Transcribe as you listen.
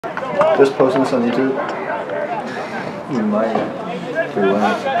Just posting this on YouTube? You might. If we win.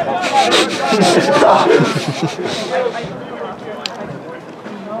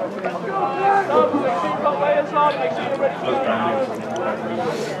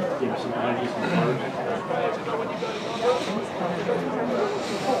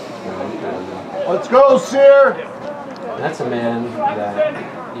 Let's go, Sear! That's a man that,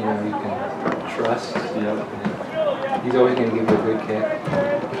 you know, you can trust. Yep. He's always going to give you a good kick.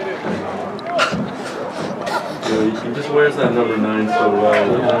 He just wears that number 9 so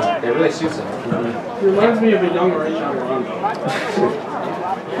well. Yeah, it really suits him. He reminds me of a young Rajon Rondo.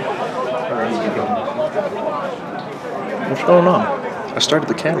 What's going on? I started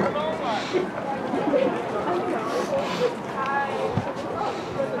the camera.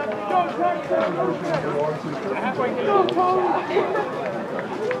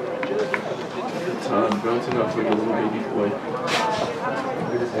 Todd bouncing off like a little baby boy.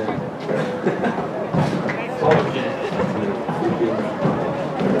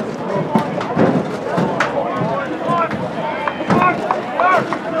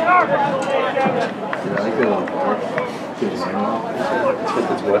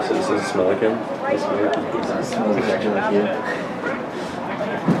 It's Wes. Does it smell like him? It smells exactly like you.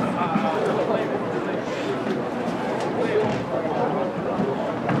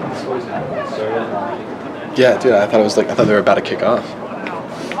 Yeah, dude, I thought they were about to kick off.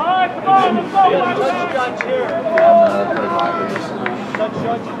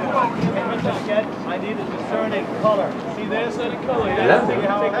 I need a discerning color. See this and color. Yeah. See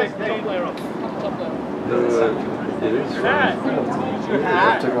how it takes the layer up. It is.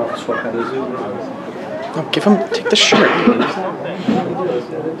 Took off the sweatpants. No, give him. Take the shirt. And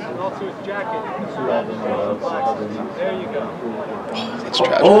also his jacket. There you go. Oh, that's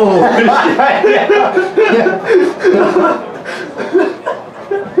tragic. Oh!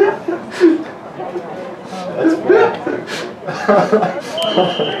 That's bad.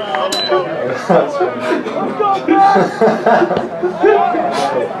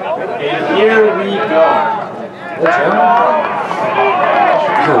 And here we go.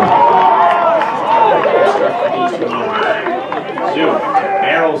 Dude,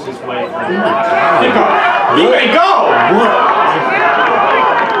 barrels his way from kickoff. He may go!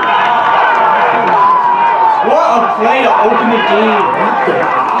 What a play to open the game. What the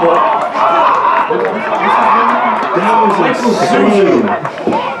fuck? That was insane.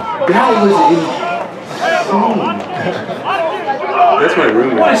 That was insane. That's my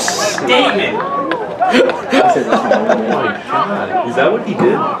roommate. What a statement! Oh my god. Is that what he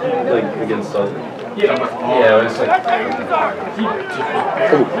did? Like against Southern? Yeah, Yeah, it was like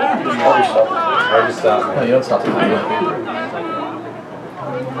hard to stop. No, you don't stop the time.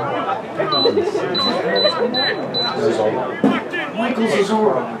 Michael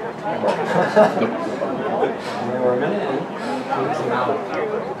Cesaro. We're a minute in.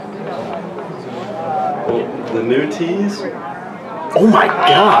 Well, the new tees? Oh my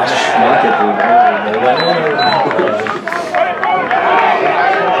gosh.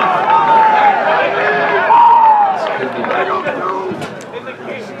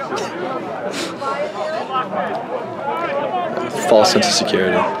 False sense of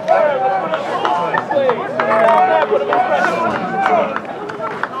security.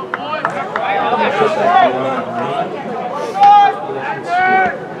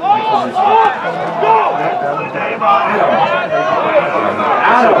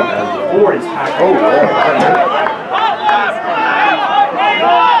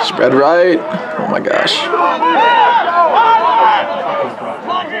 Spread right. Oh my gosh.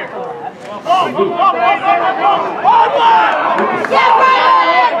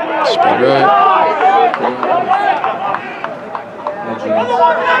 Spread right.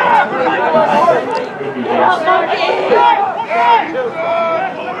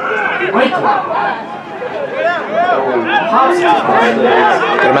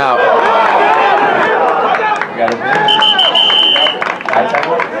 Get him out.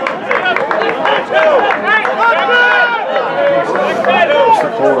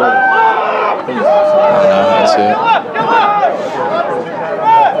 That's it.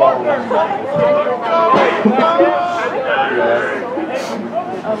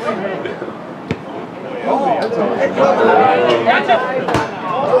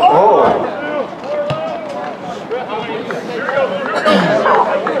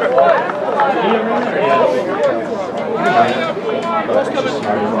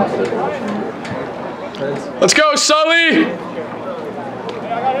 Let's go, Sully!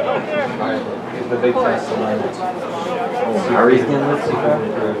 The big test tonight. Harry's going to let's see if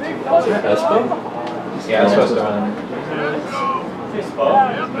improved. Espo? Yeah, that's what's going on. Come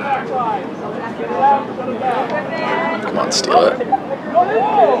on, steal it.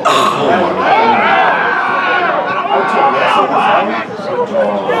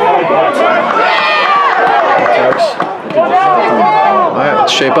 Alright,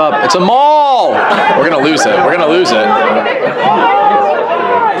 let's shape up. It's a maul! We're gonna lose it. We're gonna lose it.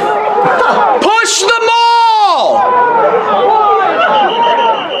 Push the maul!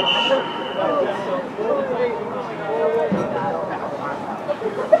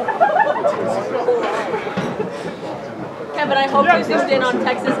 Kevin, I hope you zoomed in on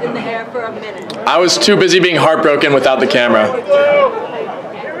Texas in the air for a minute. I was too busy being heartbroken without the camera.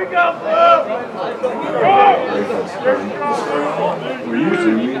 Here we go, Were you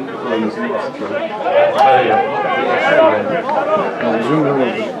zooming on this next truck? Zoom in a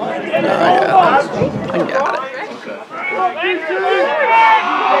little bit. No, I got it.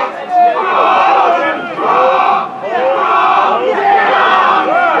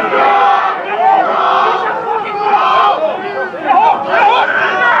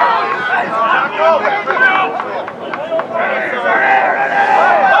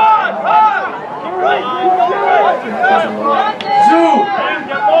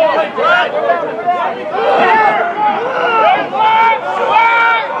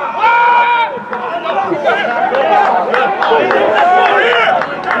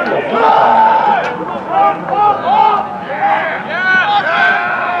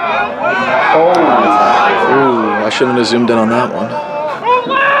 Ooh, I shouldn't have zoomed in on that one.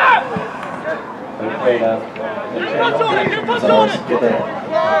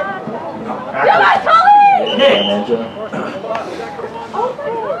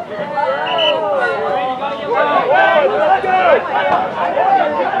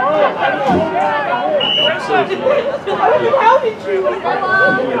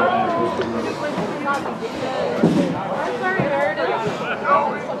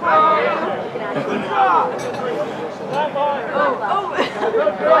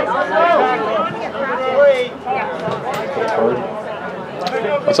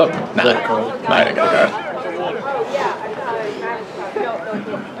 What's up? Nah, I didn't get a card.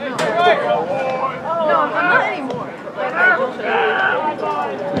 No, I'm not anymore.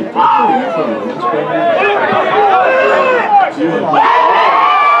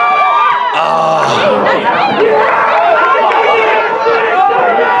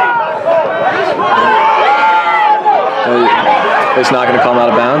 It's not going to call him out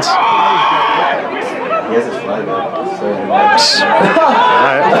of bounds?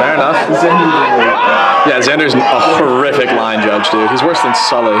 Alright, fair enough. Yeah, Xander's a horrific line judge, dude. He's worse than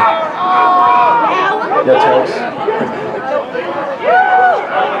Sully.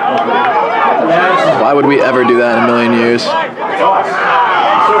 Why would we ever do that in a million years?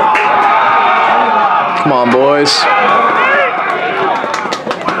 Come on, boys.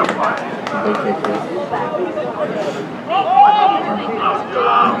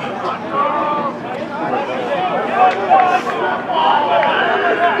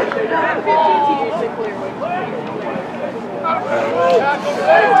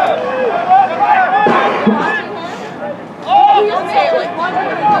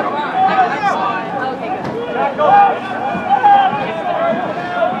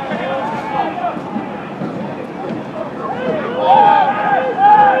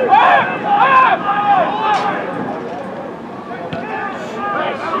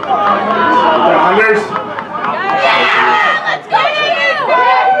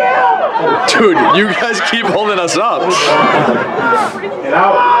 Dude, you guys keep holding us up. Get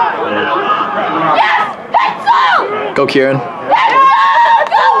out. Go, Kieran.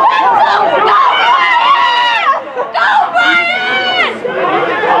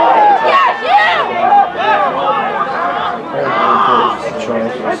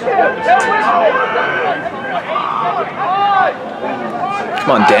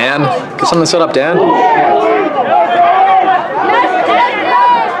 Come on, Dan. Get something set up, Dan.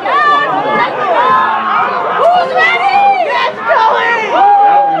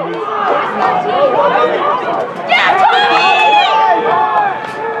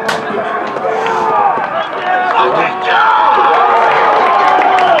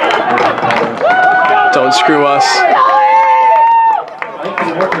 Don't screw us.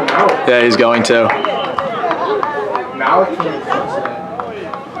 Yeah, he's going to.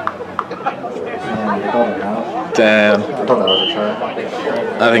 Damn.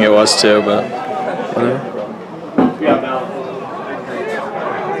 I think it was too, but whatever.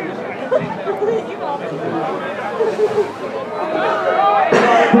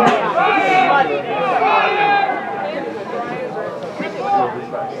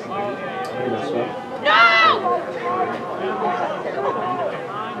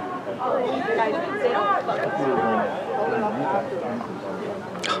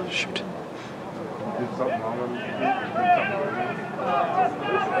 Oh, shoot.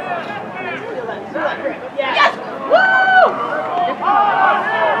 Yes!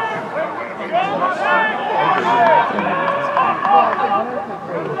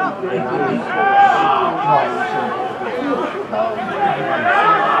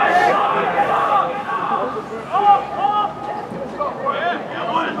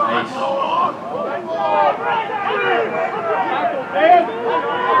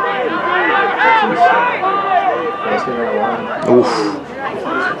 Oof.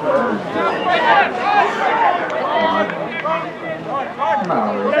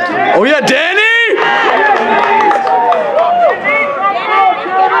 Oh yeah, Danny!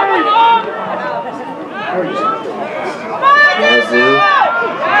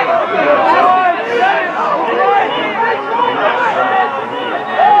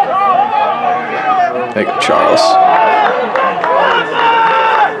 Thank you, Charles.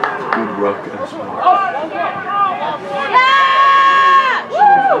 Good rook and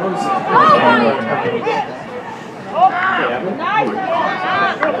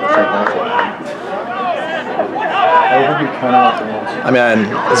I mean,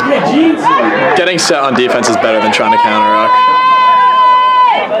 getting set on defense is better than trying to counter ruck.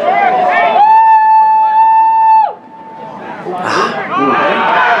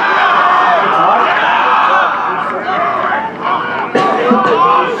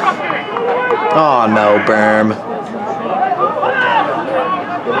 Oh no, Berm.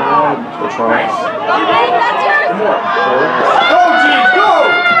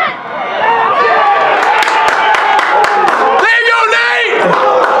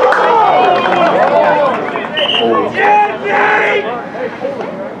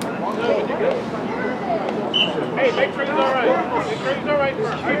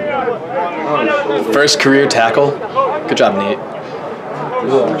 First career tackle. Good job, Nate.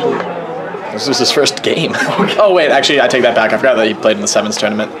 This was his first game. Oh wait, actually I take that back. I forgot that he played in the Sevens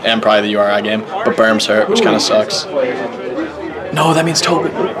tournament and probably the URI game. But Berm's hurt, which kind of sucks. No, that means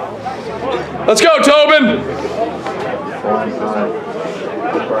Tobin. Let's go, Tobin!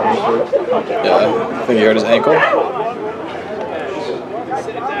 Yeah, I think he hurt his ankle.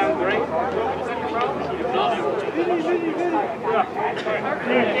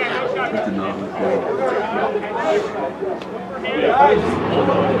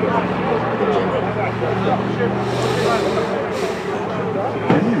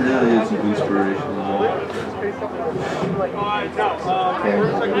 He really is an inspiration.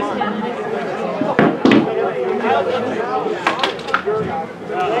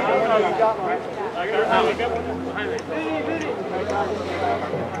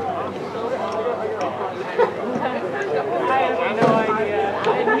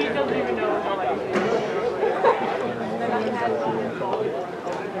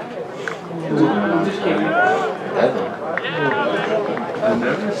 I've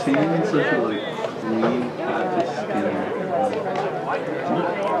never seen such a clean patch skin.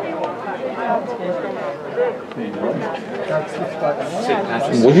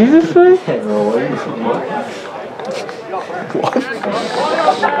 What did you just say? What?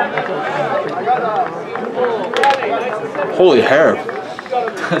 Holy hair.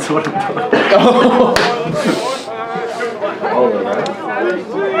 That's what I'm talking about.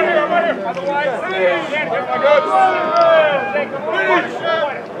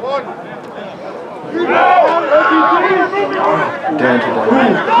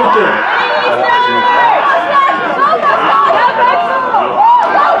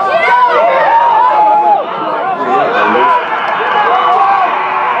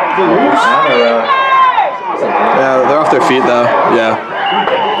 Yeah, they're off their feet though. Yeah.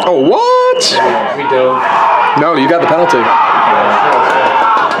 Oh, what? We dove. No, you got the penalty.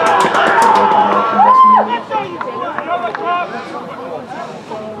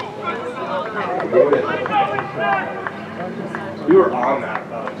 We were on that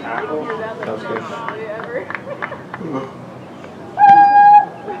tackle. That was good.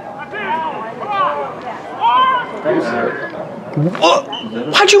 What?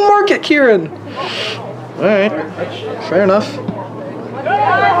 Why'd you mark it, Kieran? Alright. Fair enough.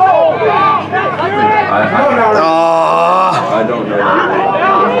 I don't know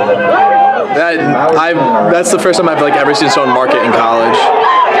that. That's the first time I've ever seen someone mark it in college.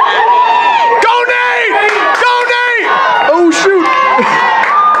 Go Nate! Go Nate! Oh shoot!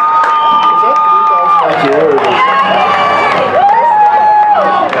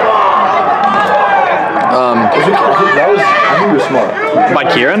 I think you were smart. By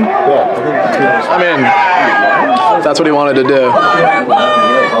Kieran? Yeah, I mean, that's what he wanted to do.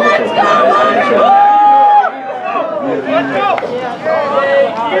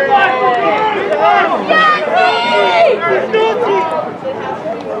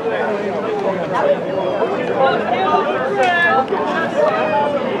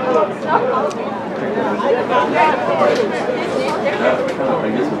 I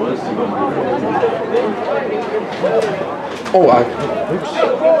guess it was. Oh,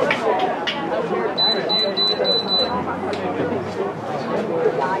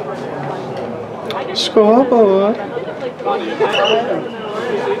 scoreboard.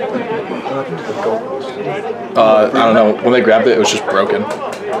 I don't know. When they grabbed it, it was just broken.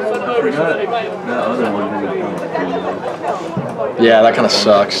 Yeah, that kind of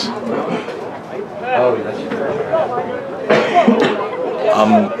sucks. Oh, that's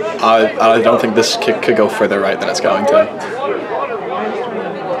I don't think this kick could go further right than it's going to.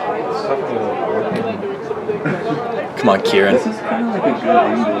 Come on, Kieran. This is kind of like a good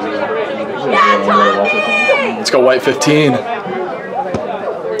angle. Let's go white 15.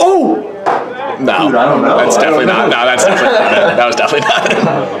 Oh! No. Dude, I don't know. That's definitely not. No, that's definitely not. That was definitely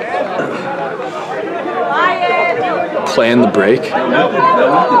not. Playing the break.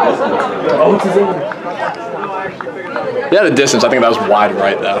 Oh, it's his own. Yeah, the distance. I think that was wide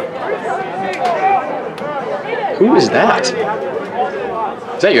right, though. Who is that?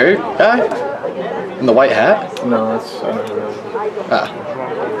 Is that your guy? In the white hat? No, that's Ah.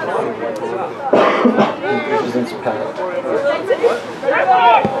 his name's Pat.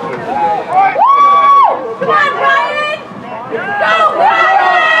 Come on, Ryan! Go, Ryan!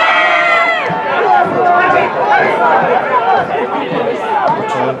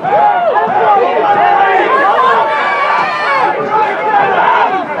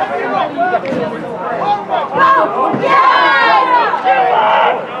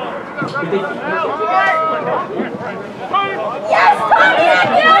 Yes, Tommy, I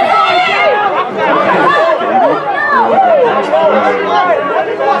got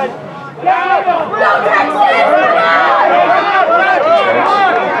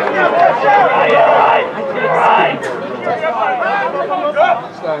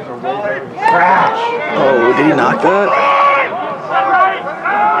Oh, did he knock that?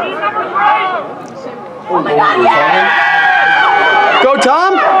 Oh my God, yeah! Go,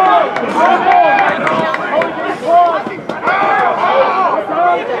 Tom!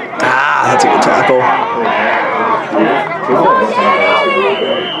 Ah, that's a good tackle.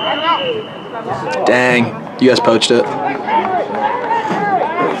 Dang, you guys poached it.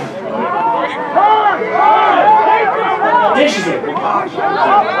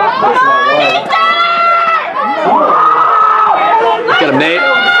 Get him, Nate.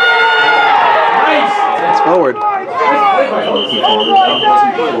 It's forward.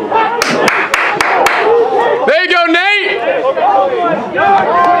 There you go, Nate!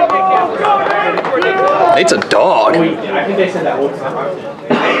 Nate's a dog. I think they said that whole time.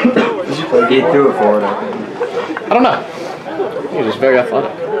 He threw it forward, I think. I don't know. He's just very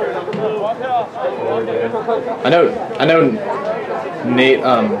athletic. I know Nate,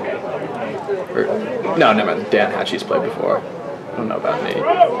 no, never mind. Dan Hatchie's played before. I don't know about Nate.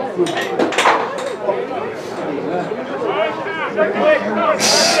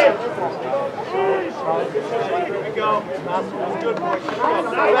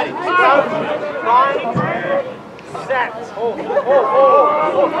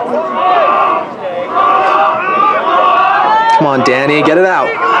 Come on, Danny, get it out.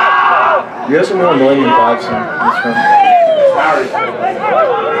 You guys are more annoying than Bobson.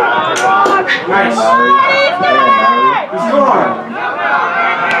 Nice. He's gone.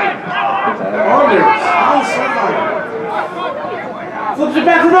 Flips it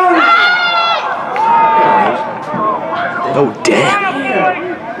back for Murray. Oh, damn.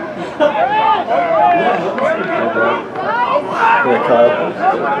 Yeah, Kyle.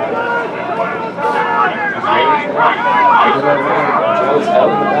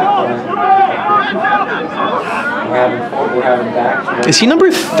 We're having back. Is he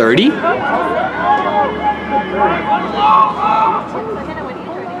number 30?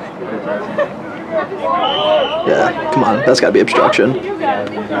 Yeah, come on. That's got to be obstruction.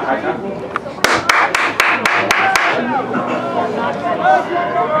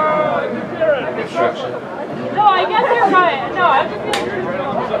 Obstruction. No, I guess you're right. No, I'm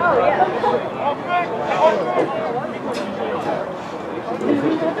just gonna...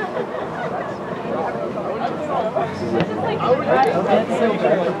 Oh,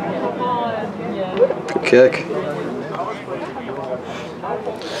 yeah. Good kick.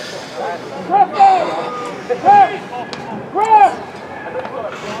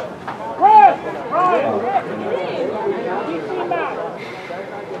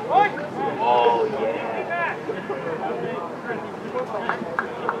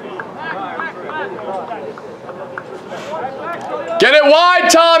 Get it wide,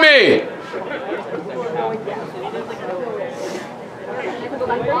 Tommy!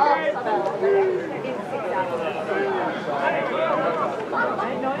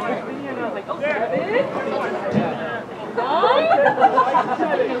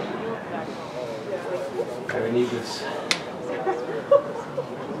 Okay, we need this.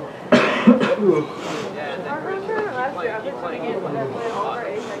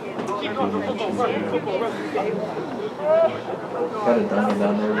 Got a dungeon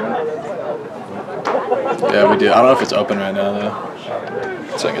down there, bro. Yeah, we do. I don't know if it's open right now though.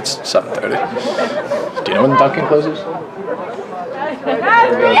 It's like it's 7:30. Do you know when Dunkin' closes?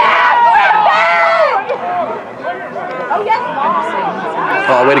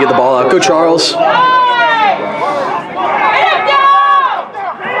 Oh, way to get the ball out. Go, Charles.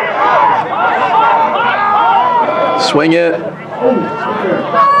 Swing it.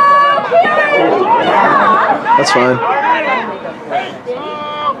 That's fine.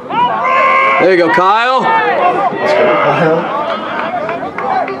 There you go, Kyle.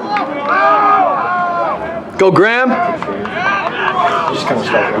 Go, Graham. Just kind of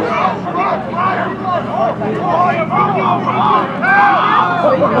stuck there.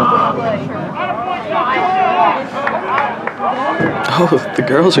 Oh, the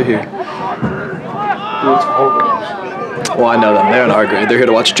girls are here. Well, I know them. They're in our grade. They're here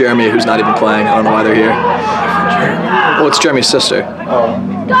to watch Jeremy, who's not even playing. I don't know why they're here. Oh, it's Jeremy's sister.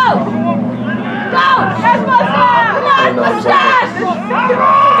 Go!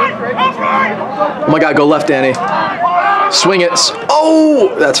 Oh my God, go left, Danny. Swing it.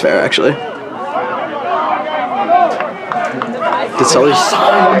 Oh, that's fair, actually. Did Sully?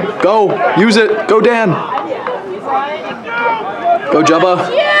 Go, use it. Go, Dan. Go, Jubba.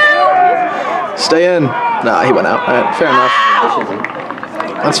 Stay in. Nah, he went out. All right, fair enough.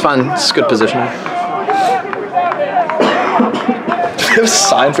 That's fine. It's good positioning.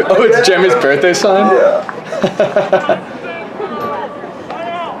 Sign for. Oh, it's Jeremy's birthday sign. Yeah.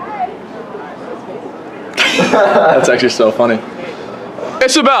 That's actually so funny.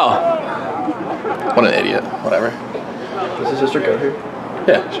 Isabel! What an idiot. Whatever. Does his sister go here?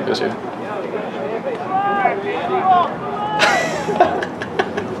 Yeah, she goes here.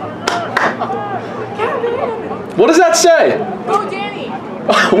 What does that say? Oh, Danny!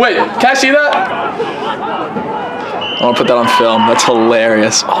 Wait, can I see that? I want to put that on film. That's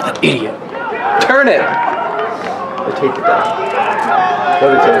hilarious. Oh, that idiot. Turn it. They take it down. Go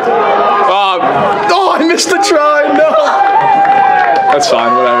to take it down. Oh, I missed the try. No. That's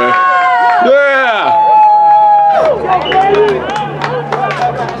fine. Whatever. Yeah.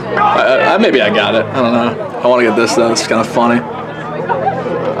 Maybe I got it. I don't know. I want to get this though. It's kind of funny.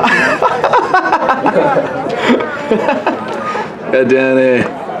 Yeah, Danny.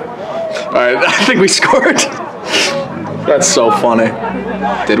 All right, I think we scored. That's so funny.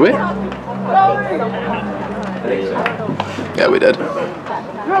 Did we? Yeah, we did.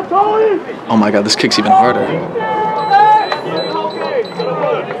 Oh my God, this kick's even harder.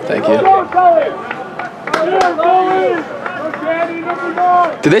 Thank you.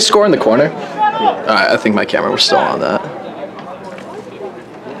 Did they score in the corner? All right, I think my camera was still on that.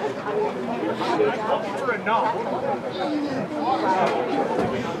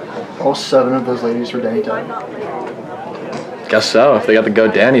 All 7 of those ladies were Danny Time. Guess so, if they got the Go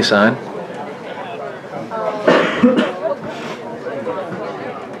Danny sign.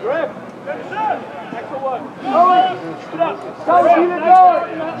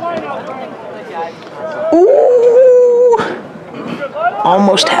 Ooh!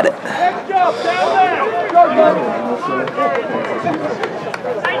 Almost had it.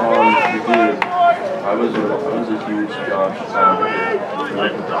 I was a huge Josh fan.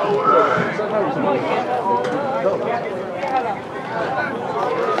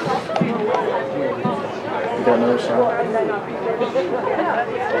 You got another shot.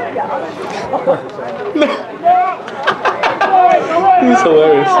 It's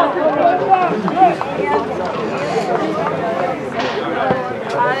hilarious.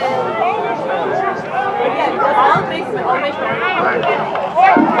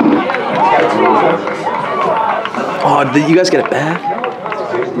 Oh, did you guys get it back?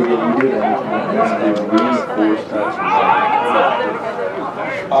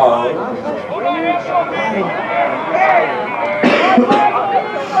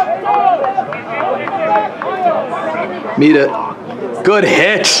 Meet it. Good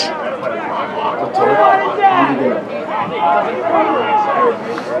hit.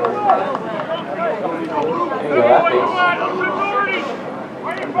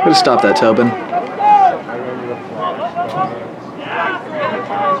 Good to stop that, Tobin.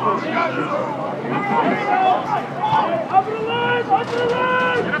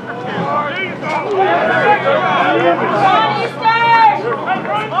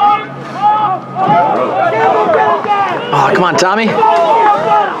 Come on, Tommy.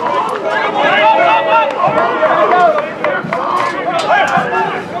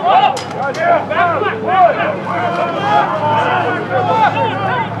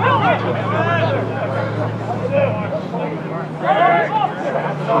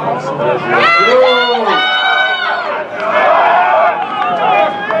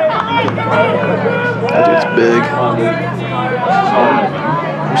 That dude's big.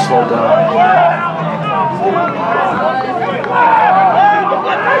 You slow down.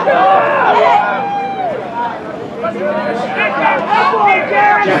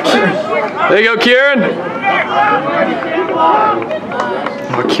 There you go, Kieran.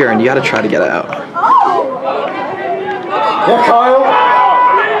 Oh, Kieran, you gotta try to get out. Yeah, Kyle.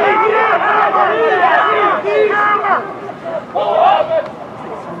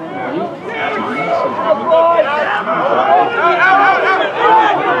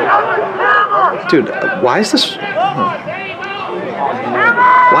 Dude, why is this?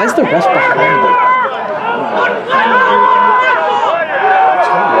 Why is the ref behind it?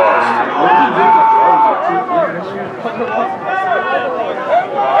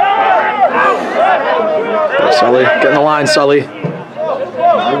 Sully, get in the line, Sully.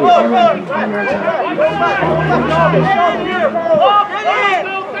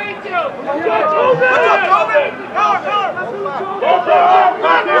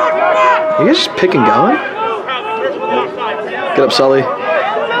 You guys just pick and going? Get up, Sully.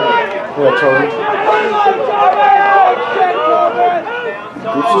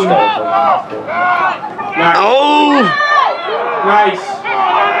 Oh! Nice.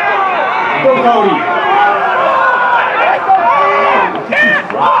 Go, Cody.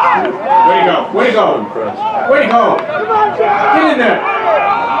 Way to go. Way to go. Way to go. Get in there.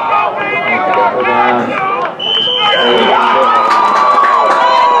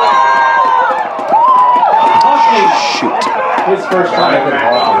 Shoot. His first time.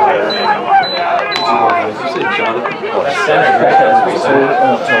 Did you say Jonathan? That's center, right? That's what we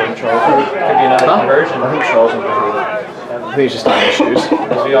said. Could be another conversion. I think Charles will I think he's just tying his shoes.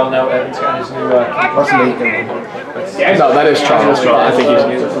 As we all know, Evan's got his new That's Nathan. No, that is Charles. I think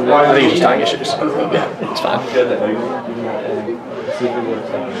he's just tying his shoes. Yeah, it's fine.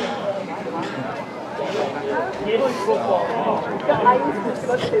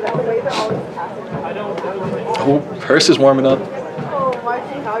 Oh, Purse is warming up. Oh, my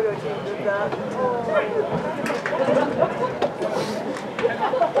Chicago team did that.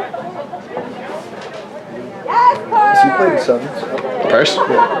 Has he played sevens? Purse?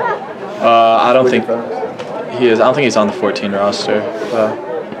 I don't think he is. I don't think he's on the 14 roster.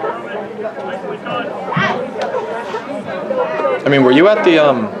 I mean, were you at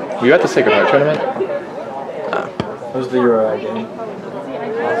the Sacred Heart tournament? That was the URI game.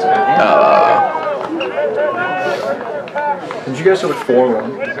 Did you guys have a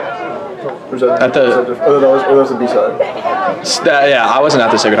 4-1? Was that, At the- that was the B-side. Yeah, I wasn't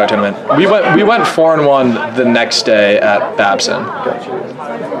at the Sacred Heart tournament. We went 4-1 the next day at Babson. Gotcha.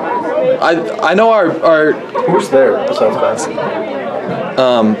 I know our Who was there besides Babson?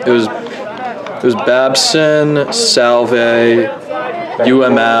 it was Babson, Salve,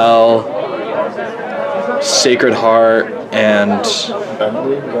 UML, Sacred Heart, and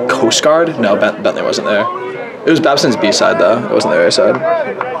Bentley? Coast Guard. No, Bentley wasn't there. It was Babson's B side though. It wasn't their A side.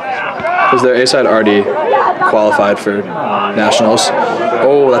 Because their A side already qualified for nationals.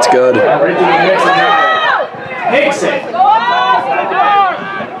 Oh, that's good. Nixon.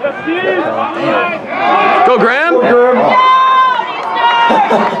 Go, Graham!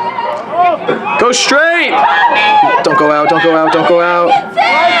 Go straight! Don't go out, don't go out, don't go out.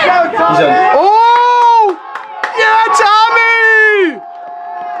 He's on. Oh! Yeah, Tommy!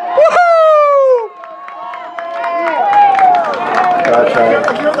 Woohoo! Gotcha.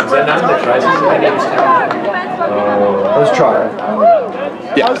 Is that not the tries? That was try.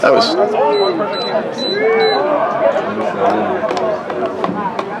 Yeah, that was.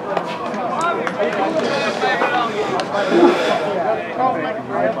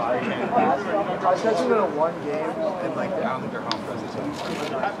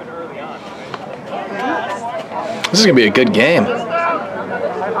 This is gonna be a good game. Apart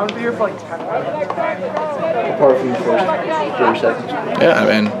from the first 30 seconds. Yeah, I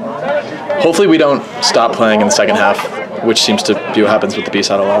mean, hopefully we don't stop playing in the second half, which seems to be what happens with the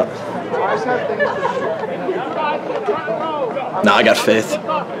B-side a lot. Nah, I got faith.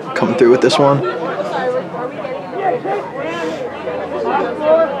 Coming through with this one.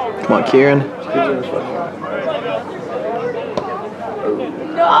 Come on, Kieran.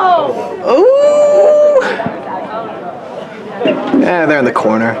 No! Oh! Yeah, they're in the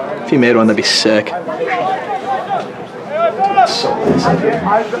corner. If he made one, that'd be sick. So nice.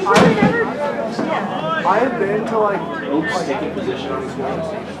 I have been to like. Oops, taking position on his wings.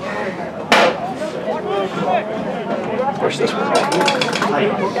 Push this one.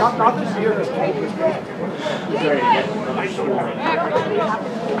 Not this year.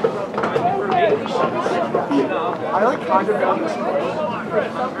 I like kind of got this.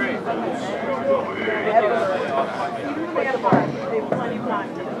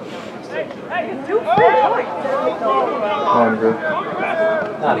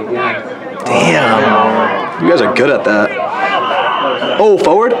 Not again. Damn. You guys are good at that. Oh,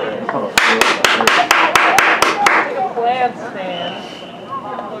 forward?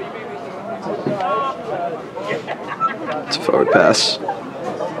 It's a forward pass.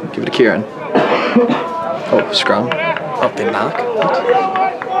 Give it to Kieran. Oh, scrum. Oh, they knock?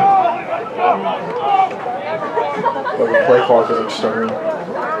 But the play clock is external.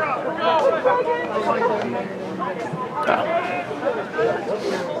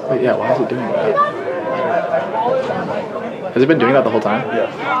 Wait, yeah, why is it doing that? Has it been doing that the whole time? Yeah.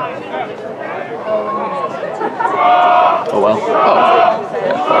 Oh, well. Oh.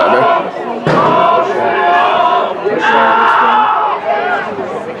 Yeah, whatever.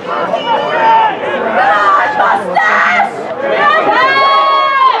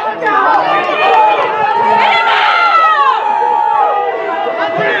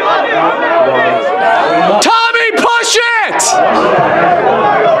 Tommy, push it!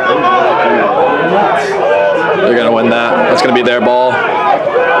 They're gonna win that. That's gonna be their ball.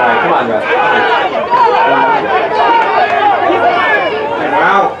 Alright, come on, ref.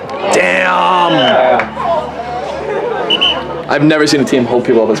 Damn! I've never seen a team hold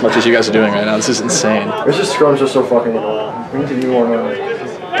people up as much as you guys are doing right now. This is insane. It's just scrums are so fucking annoying. We need to do more now.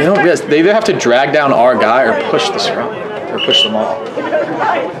 They don't realize they either have to drag down our guy or push the scrum. Or push them all.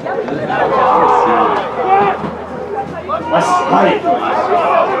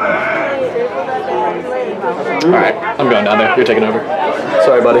 Alright, I'm going down there. You're taking over.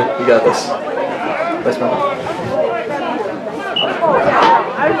 Sorry, buddy. You got this. Thanks, man.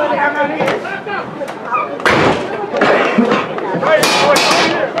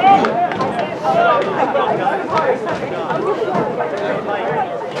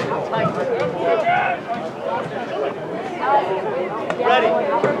 Ready.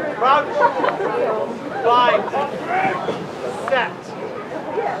 Crouch. 5. Set.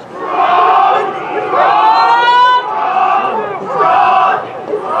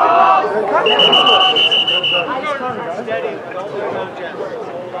 Steady. Don't go jet.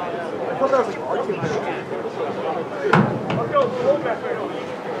 Let's go.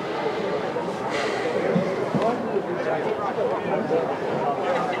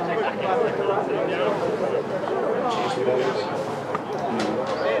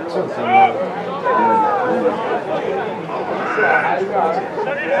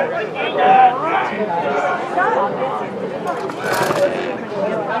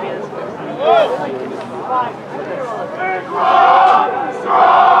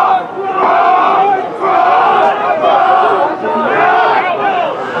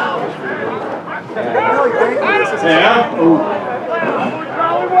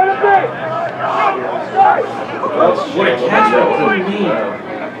 What a catch that could be.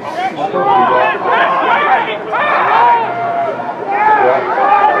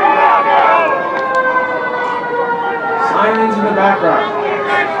 Sirens in the background.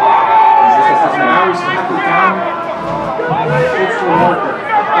 Now he's tapped it down. Switch to a marker.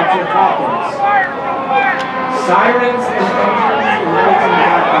 Up to Hawkins. Sirens and engines and lights in the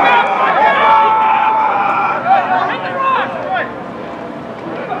background.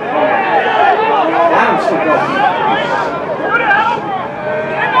 Adam's still going.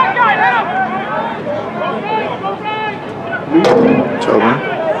 Tobin.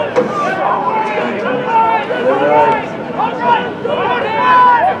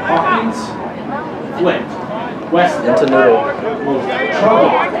 Hawkins. Flipped. West. Into noodle. Trouble.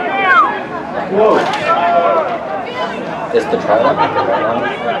 Close. Is the trial right now?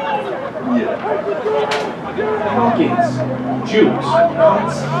 Hawkins. Jukes.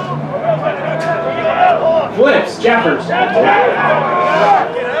 Flips. Jeffers.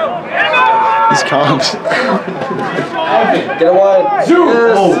 These comps. Evan. Get a wide. Zoom.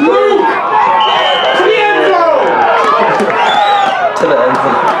 Yes. Oh, Luke. To the end zone. To the end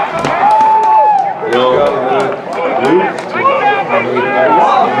zone. You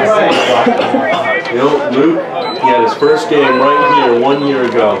know, Luke, he had his first game right here 1 year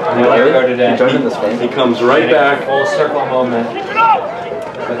ago. Let's go today. He joined in this game. He comes right back. Full circle moment.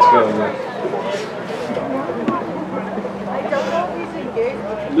 Let's go, Luke.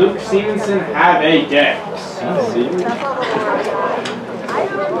 Luke Stevenson, have a day.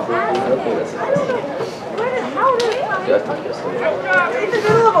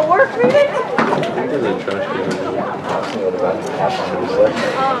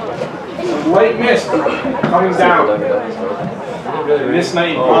 Light mist coming down. This night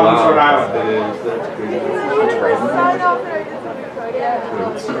in Providence, Rhode Island.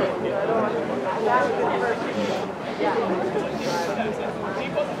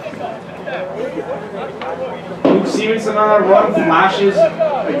 Luke Stevenson on a run flashes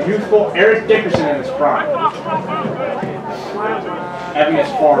a youthful Eric Dickerson in his prime. Evan is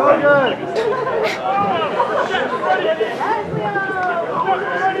far right.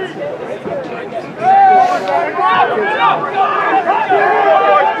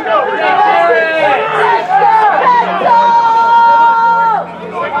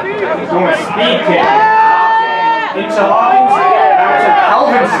 He's doing a speed kick. Into Hawkins. Back to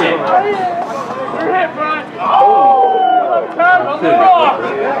Calvinston.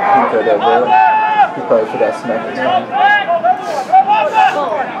 He probably should have smacked his hand.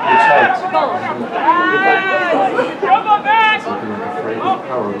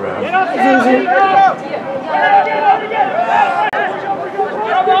 Power grab.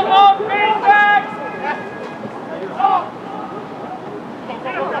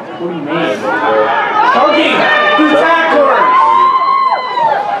 What do you mean? Hugging! Through tacklers!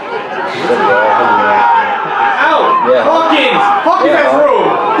 Out! Yeah. Hawkins! Hawkins has room!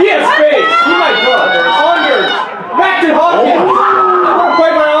 He has space! He might go! Anders! Back to Hawkins! One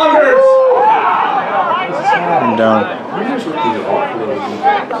play by Anders! I'm down. Anders is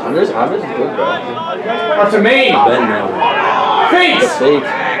good, bro. That's a main! Ben now. Face! Fake.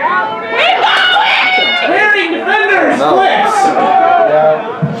 Clearing defenders! No. Flips!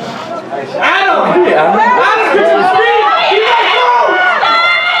 Adam! Adam gets some speed! He might go!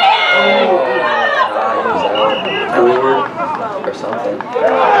 Or something.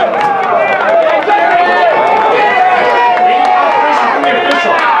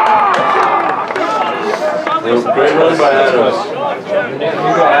 Great run by Adams.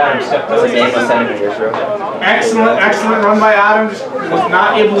 That's a game of centimeters, bro. Excellent run by Adam. Just was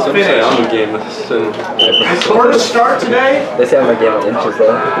not able to I'm finish. a game of His first start today. They say I'm a game of inches,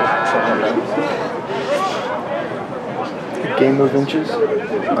 though. Game of inches. Should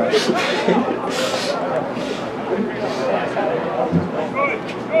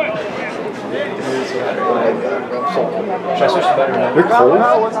I switch to better now? You're cold.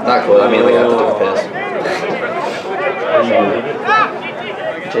 Not cool. I mean, like, I have to take a piss.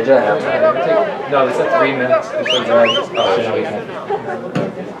 Change it out. No, they said 3 minutes. It's like right. Oh, shit, we can.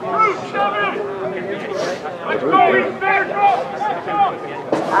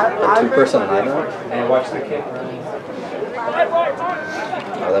 A 2-person lineup? And watch the kick run.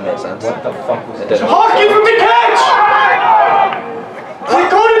 Oh, that makes sense. What the fuck was It it? didn't. Hawkins with the catch!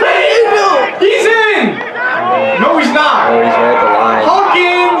 Cody Payton! He's in! No, he's not. Oh, he's right at the line.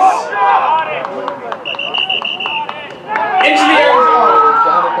 Hawkins! Into the end zone.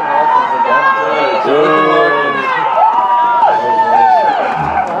 Jonathan Hawkins again.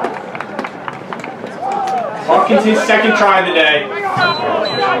 Hawkins his second try of the day.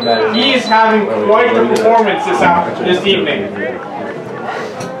 He is having quite the performance this evening.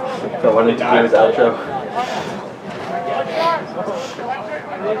 So when did you do his outro?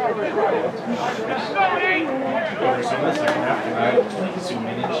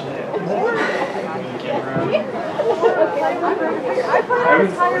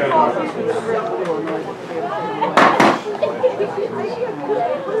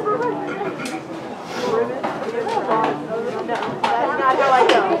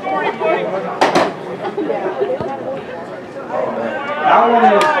 That one is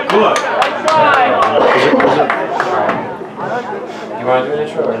good. You want to do an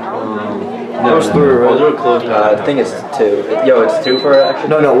intro? No, it's through, right? I think it's 2. Yo, it's 2 for action?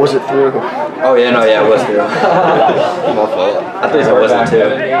 No, was it through? Oh, yeah, no, yeah, it was through. My fault. I thought it wasn't 2.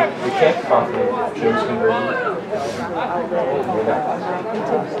 We can't copy Joe's conversion.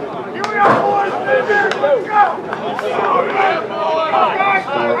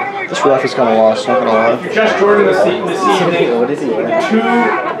 This ref is kind of lost, not gonna lie. Just joining this evening. What is he wearing?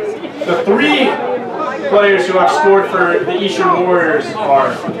 The 3 players who have scored for the Eastern Warriors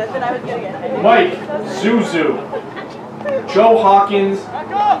are Mike Zuzu, Joe Hawkins,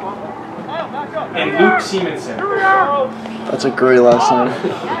 and Luke Stevenson. That's a great last name.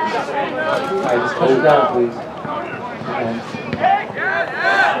 Alright, just push it down, please.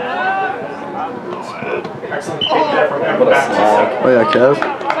 Excellent kick there from Evan Baptiste. Oh yeah, Kev.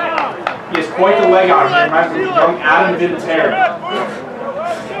 He has quite the leg on here. Reminds me of young Adam Vinatieri.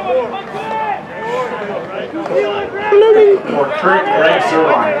 Or Kurt Greg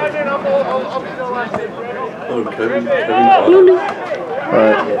Sirline. Oh, Kevin Butler.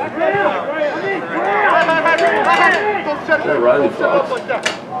 Alright. Yeah, Riley Fox.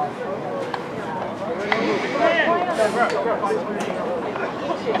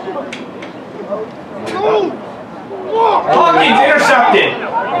 Hawkins intercepted.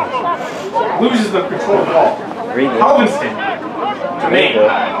 Loses the control of the ball. Helvinston. To Nate.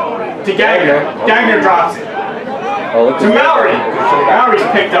 To Gagner. Gagner drops it. To Mallory. Mallory's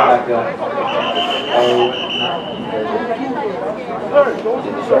picked up.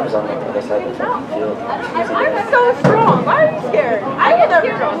 Sharp's on the other side of the field. I'm so strong. Why are you scared? I can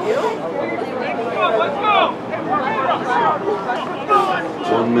never drop you.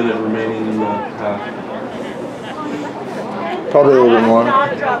 1 minute remaining in the half. Probably a little bit more.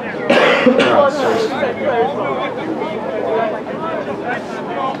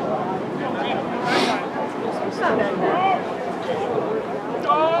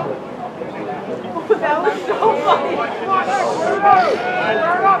 That was so funny.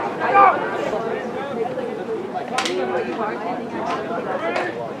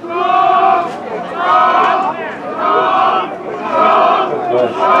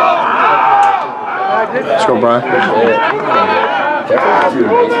 Let's go, Brian.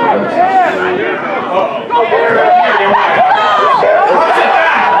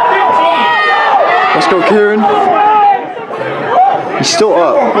 Let's go, Kieran. He's still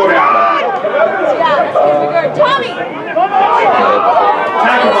up. Tommy!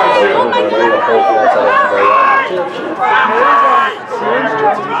 Tackle by two.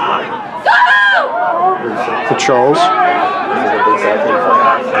 For Charles.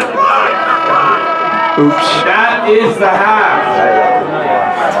 Oops. That is the half.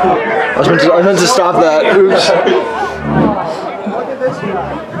 I meant to stop that. Oops.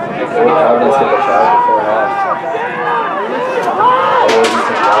 Providence get the shot before half.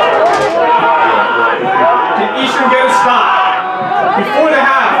 Can Eastern get a stop? Before the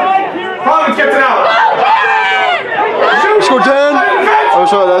half. Providence gets it out. Let's go, Dan. Oh,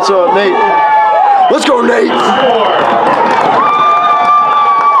 sorry, that's Nate. Let's go, Nate.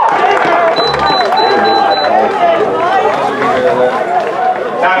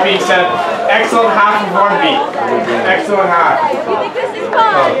 That being said, excellent half of rugby. Excellent half. You think this is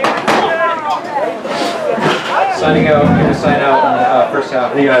fun? Signing out, I'm going to sign out on the first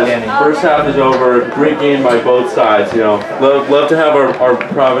half. Hey guys, first half is over. Great game by both sides. You know, love to have our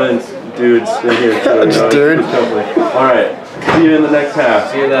Providence dudes in here too. Just dude. All right, see you in the next half.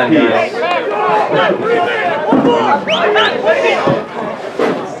 See you then, guys.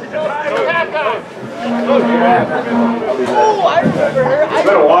 It's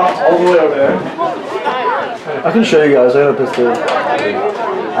been a walk all the way over there. I can show you guys. I got a pistol. I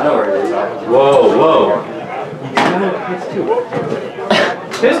know where it is. Whoa.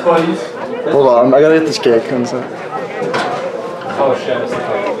 His buddies. Hold on, I gotta get this cake. One sec. Oh shit, it's the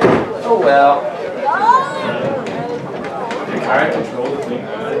cake. Oh well. Alright, control the thing.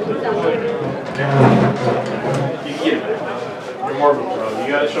 You can get it. You're more of a pro. You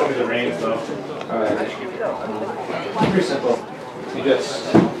gotta show me the range though. Alright. Pretty simple. You just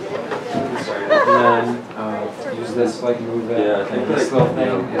and then use this like move it. Yeah, I think this little thing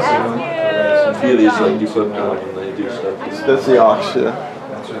is A few of these like you flip them when they do stuff. That's the ox, yeah.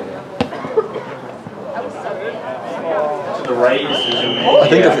 That's right. To the right is zoom in. I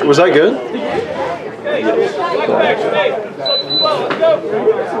think was that good?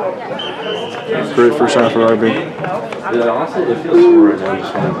 Great first half for rugby. Yeah, honestly, it feels super right now.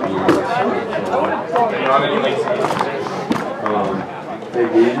 Just want to be Not any lazy. They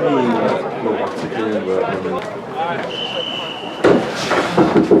gave me Mexican, but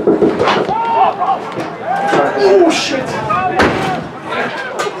Oh shit!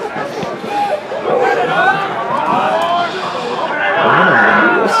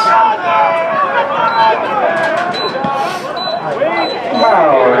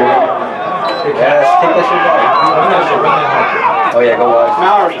 Yes, take that shit back. Oh yeah, go watch.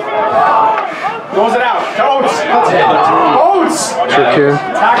 Mallory. Goes it out. Oates! Oates! Trick here.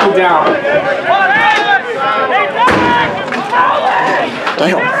 Tackle down.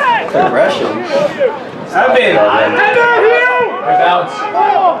 Damn. Russian. Evan. Bounce.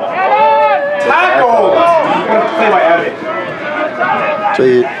 Tackle! Play by Evan.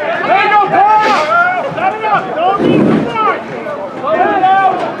 See.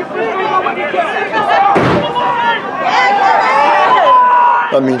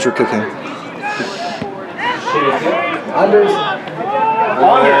 That means you're kicking. Unders.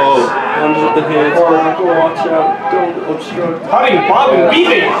 Anders. Under the hands. Watch out. Don't obstruct. Cutting, bobbing,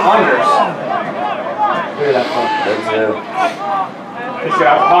 weaving. Anders. He's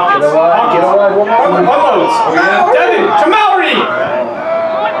got Hawkins. Unloads. Devin to Mallory.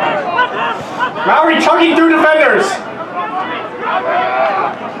 Mallory chugging through defenders.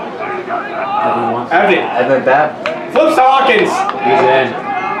 Evan back. Flips to Hawkins. He's in.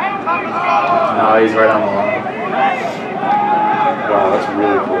 No, he's right on the line. Wow, that's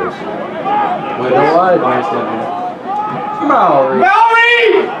really close. Wait, no wide. Mallory. Mallory!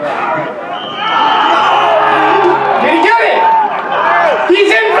 Did he get it? He's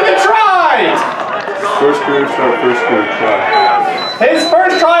in for the try! First career try. His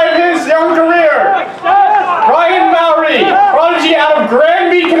first try of his young career. Ryan Mallory, prodigy out of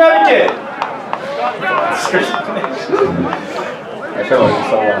Granby, Connecticut. I feel like it's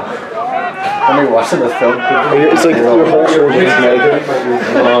so when we watching the film, It's like your whole shoulder is Connecticut.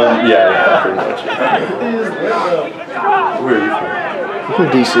 Yeah, pretty much. Where are you From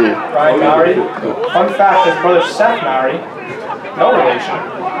DC. Ryan Mallory. Fun fact, his brother Seth Mallory, no relation.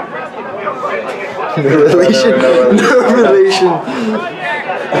 No relation. No relation.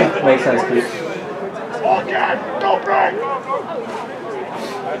 makes sense, Pete.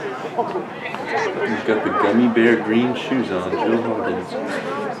 He's got the gummy bear green shoes on, Jill Hawkins.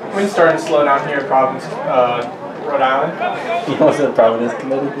 Wind's starting to slow down here in Providence, Rhode Island. You know what's in Providence,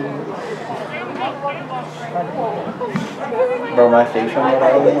 Connecticut? Bro, my face from Rhode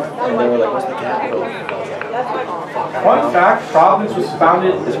Island, and they were like, what's the capital? Fun fact, Providence was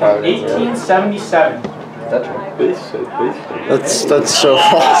founded in 1877. That's right. That's so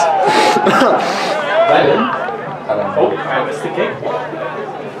false. I don't know. Oh, I missed the kick.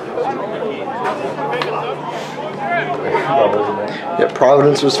 Yeah,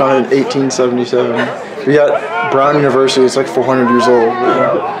 Providence was founded in 1877. We got Brown University. It's like 400 years old. I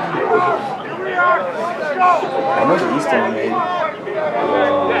know the Eastern made.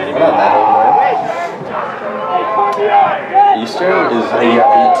 We're not that old, right? Eastern is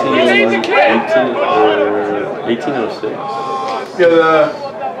 1806.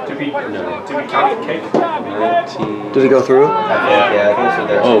 Yeah, did we count the kick? 19. Did it go through? I think so.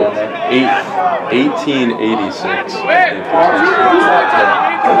 There's Oh, one there. 1886.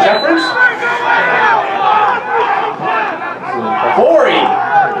 Jeffers? Corey!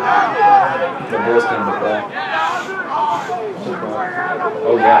 The Bulls came to play.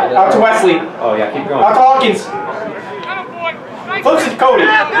 Oh, yeah. Out to Wesley. Oh, yeah, keep going. Out to Hawkins. Flips it to Cody.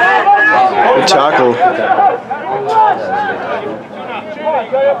 Good tackle.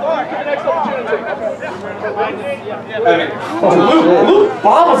 Luke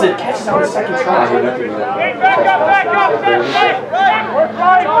bobbles it, catches on the second try.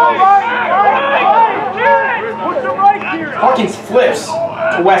 Hawkins flips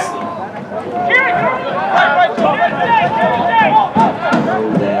to Wesley.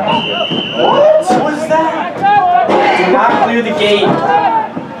 What was that? Did not clear the gate.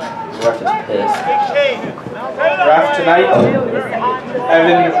 Ref is pissed. Ref tonight,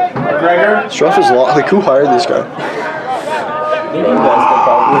 Evan McGregor. Struff is like, who hired this guy? You guys could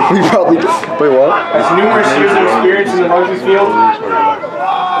probably. We probably did. Wait, what? Has numerous years of experience in the rugby field.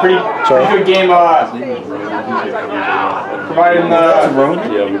 Pretty good game providing the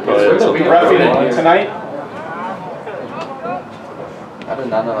Yeah, we probably had something. reffing tonight. I did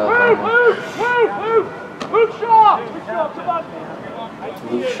not know that. Luke Shaw!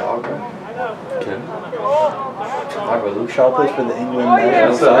 Luke Shaw, bro. Okay. Luke Shaw plays for the England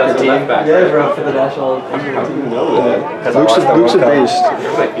national soccer team. Yeah, bro, for the national England team. Luke's a beast.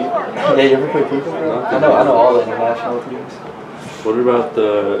 Yeah, you ever play FIFA, bro? I know all the international teams. What about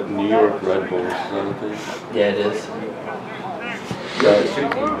the New York Red Bulls? Is that a thing? Yeah, it is. But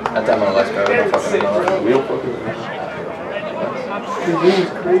at that moment, let's go. We don't fucking know. We don't fucking know.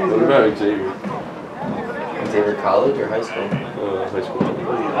 What about Xavier? Xavier College or high school? High school.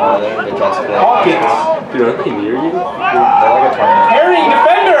 They're in the Jets play. Hawkins Dude, aren't they near you? They're like a tournament. carrying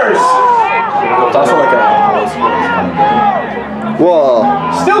defenders. It's also like a high school. Whoa.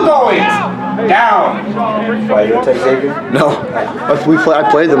 Still going. Down. Why, you gonna take Xavier? No. I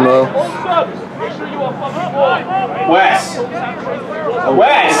played them though. Wes.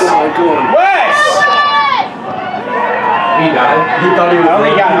 Wes. He died. He thought he was. I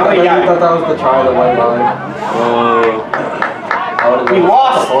only got He thought that was the try that went by. We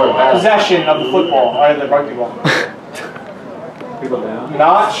lost possession of the football, or the rugby ball. People down.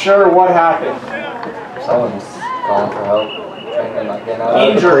 Not sure what happened. Someone's calling for help. Trying to not get out. I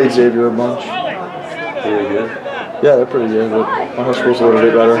played Xavier a bunch. Really good. Yeah, they're pretty good, but my high school's a little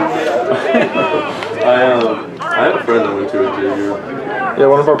bit better. I have a friend that went to Xavier. Yeah,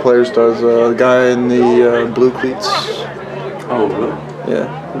 one of our players does. The guy in the blue cleats. Oh, really? Yeah.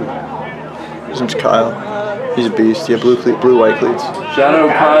 His name's Kyle. He's a beast. He had blue white cleats. Shout out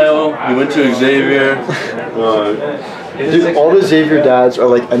Kyle. He went to Xavier. Dude, all the Xavier dads are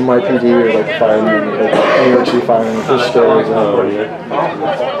like NYPD or like firemen, like New York City firemen. They're stories.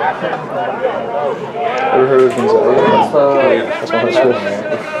 Ever heard of Gonzaga? That's my high school.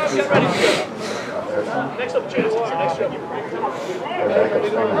 Next up, Chance. Next up.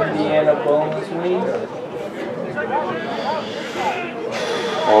 Indiana bonus week.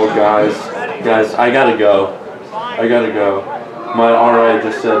 Oh, guys, I gotta go. My RA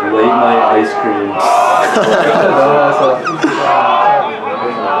just said late night ice cream.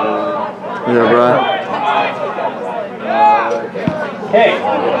 Yeah, bro. Hey.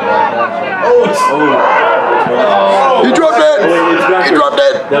 Oh! He dropped it! He dropped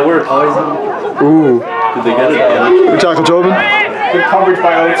it! That worked. Ooh. Did they get it? We tackle Tobin. Good coverage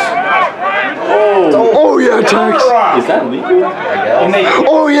by Oates. Oh! Oh yeah, Tex. Is that legal? And they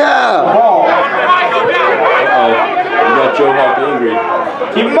Oh yeah! ball. Uh-oh. You got Joe Hawk angry.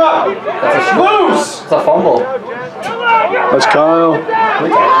 Keep him up. Loose. It's a fumble. That's Kyle.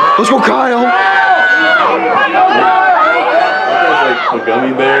 Let's go, Kyle. That guy's like a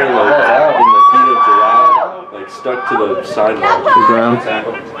gummy bear, like in the heat of July, like stuck to the sidewalk. The ground.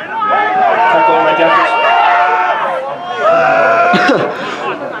 Tackle on my Jeffers.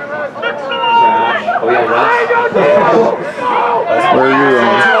 Oh yeah, Where are you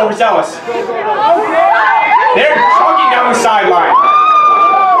going? Too overzealous. They're chugging down the sideline.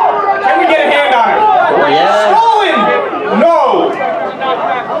 Can we get a hand on him? Oh yeah. Stolen! No!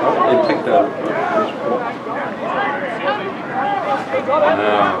 They picked up.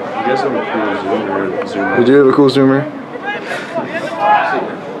 You guys have a cool zoomer. We do have a cool zoomer.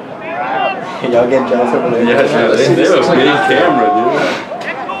 Y'all getting jealous over there? Yeah, they have a big camera, dude.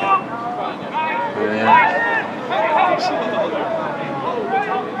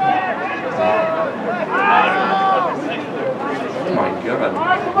 Oh my god.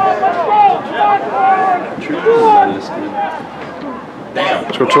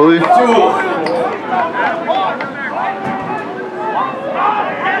 Let's go, Tully.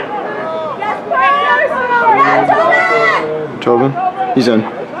 Tobin. He's in.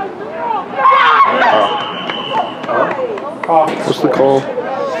 What's the call?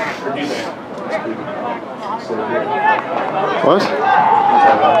 What?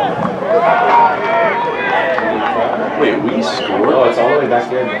 Wait, we scored? Oh, it's all the way back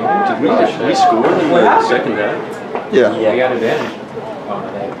there, man. Did we scored in the second half? Yeah. Yeah, I got advantage.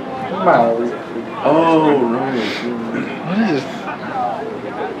 Oh, right. What is this?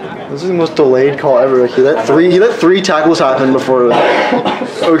 This is the most delayed call ever. Like, he let three tackles happen before.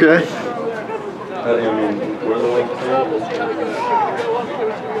 Okay. I mean, we're the like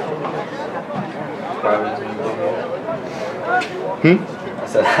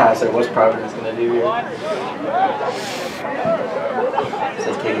I said, what's Providence gonna do here?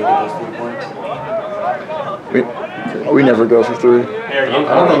 Says KD get those 3 points. We never go for three. I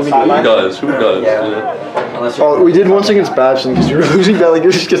don't think we do. Who does? Yeah. Unless you're Oh, we did once against Babson because we were losing badly.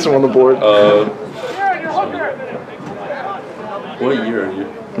 Just gets him on the board. What year are you?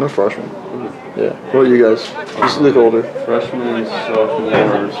 No freshman. Yeah. What are you guys? Just look older. Freshman, sophomore.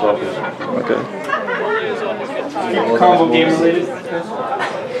 Okay. Combo game related.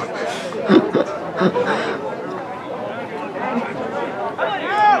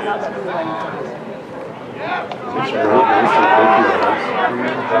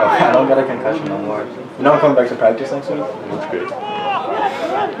 I don't got a concussion no more. You know I'm coming back to practice next week? That's good.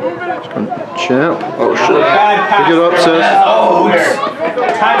 Champ. Oh shit. Bad pass. Pick it up, sis. Oh,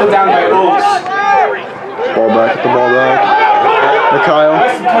 tackle down by Oates. Ball back. Get the ball back. The Kyle.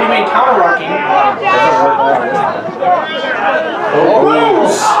 That's the 20-man counter rocking.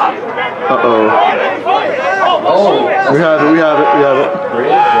 Oates. Uh-oh. Oh. We have it.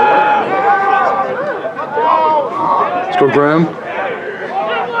 Let's go, Graham.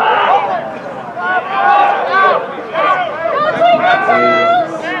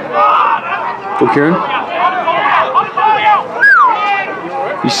 Go, Kieran.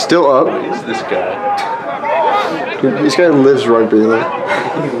 He's still up. What is this guy? Dude, this guy lives rugby. Like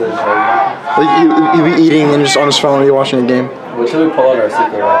he'd be eating and just on his phone, he'd be watching a game. What should we pull out our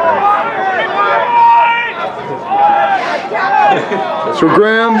secret weapon? So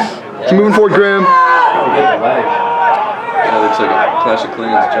Graham, keep moving forward, Graham. That looks like a Clash of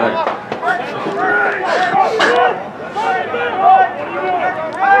Clans jack.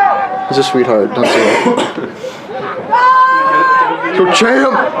 He's a sweetheart. Don't say that. So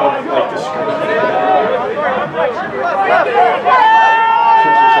champ.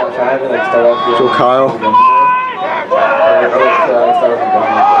 So Kyle.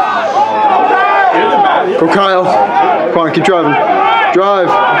 Go Kyle. Come on, keep driving. Drive.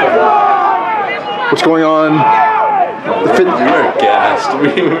 What's going on? The fifth. We were gassed. We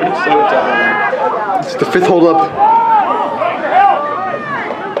were so tired. It's the fifth hold up.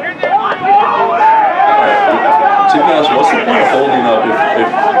 To be honest, what's the point of holding up if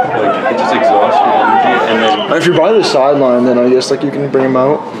like it just exhausts your energy and then If you're by the sideline, then I guess like you can bring them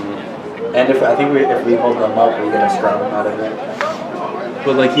out. And if we hold them up, we get a scrum out of it.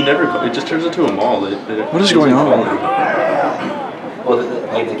 but like he never it just turns into a maul. What is going on? Well,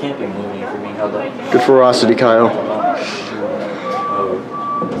 like they can't be moving if we're being held up. Good ferocity, Kyle.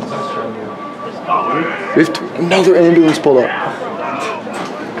 We have another ambulance pulled up.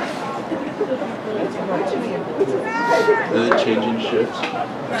 Are they changing shifts?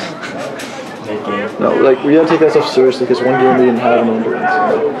 No, like we gotta take that stuff seriously because one game we didn't have an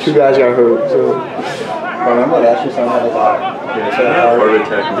ambulance. 2 guys got hurt. So Remember last year someone had a Heart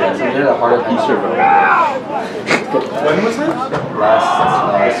attack. He did a heart attack. He survived. When was that?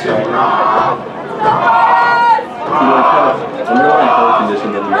 Last year. He like had an underlying heart condition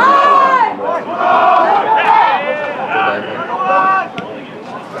that he never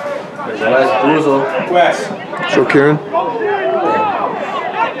Wes Boozle. Wes. show Kieran.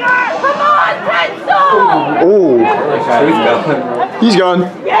 Oh, he's gone.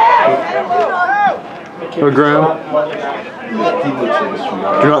 Oh, Graham.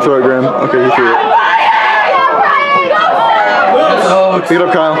 Do not throw it, Graham. Okay, he threw it. Pick it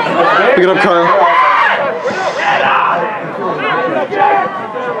up, Kyle. Pick it up, Kyle.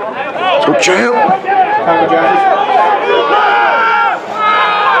 Let's go, champ.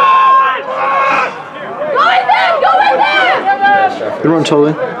 Good run,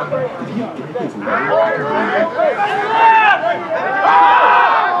 Tully.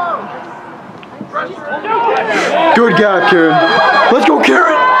 Good gap, Kieran. Let's go,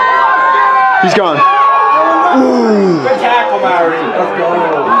 Kieran. He's gone. Ooh. Good tackle, Maury. Let's go.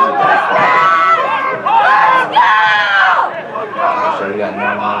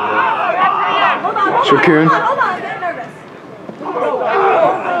 So, Kieran.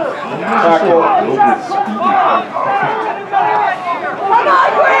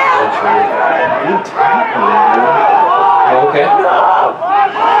 Okay.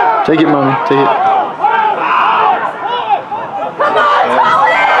 Take it, mommy. Take it.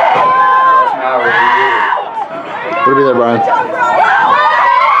 What'll be there, Brian?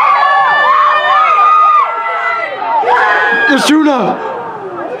 It's Juna!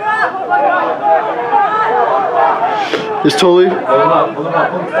 It's Tully. What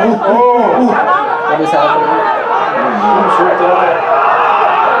is happening?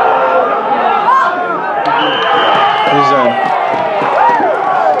 He's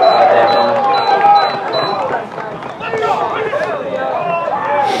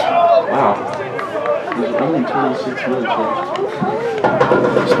Wow. There's only 26 minutes.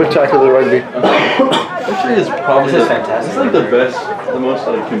 spectacular rugby. Actually, it's probably This is fantastic. It's like the best, the most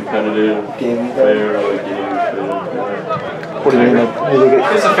like competitive Game. fair like game. What do you mean? Like, you look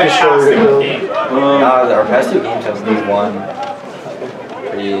at It's a fantastic game. Our past 2 games have been won.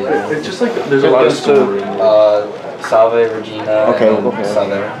 Pretty easy. It's just like there's a lot of story. Salve, Regina, Okay, and okay.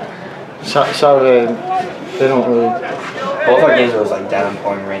 Southern. Saturday, they don't really. Both our games was like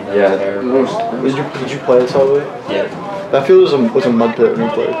downpouring rain. Yeah. Did you play at Saturday? Yeah. That field was a mud pit when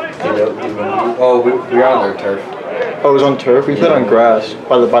we played. Oh, we were on their turf. Oh, it was on turf. We played on grass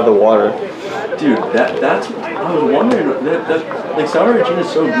by the water. Dude, that's I was wondering that like Sour Regina is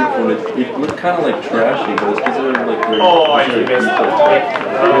so beautiful. It looked kind of like trashy, but it's because of like the Oh, I did miss It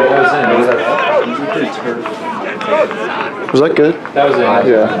was at These are pretty turf. Was that good? That was it.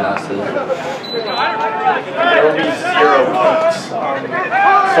 Yeah. There will be 0 kicks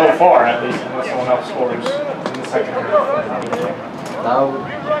so far, at least, unless someone else scores in the second half. Now,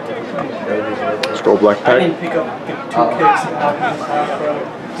 Let's go, Black I Pack. didn't pick up 2 kicks in the half, bro.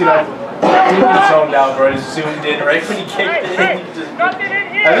 Dude, I didn't zoned out, bro. I just zoomed in right when he kicked it. And he just, I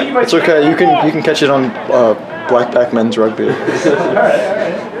think you might. It's okay. You can catch it on Black Pack Men's Rugby. Alright.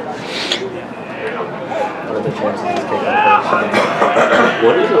 what are the chances of this kick on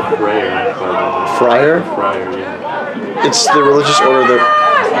What is a prayer? Friar? Friar, yeah. It's the religious order that.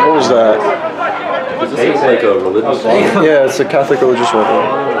 What was that? Is this like a religious thing? Yeah, it's a Catholic religious order.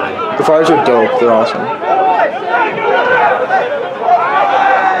 The Friars are dope. They're awesome.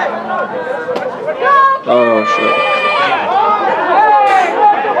 Oh shit.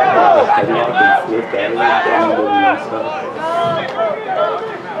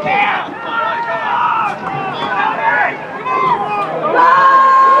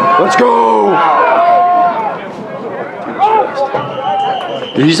 Let's go!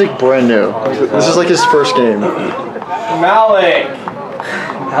 He's like brand new. This is like his first game. Malik.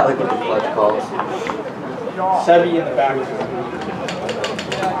 Malik with the clutch calls. Sebi in the back.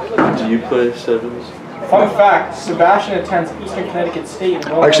 Do you play sevens? Fun fact, Sebastian attends Eastern Connecticut State.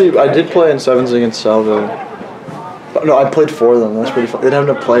 Actually, I did play in sevens against Salvo. But no, I played 4 of them. That's pretty fun. They didn't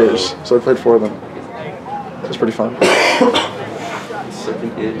have enough players, so I played 4 of them. It was pretty fun.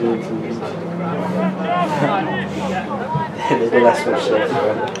 Second agents and They did that switch shifts,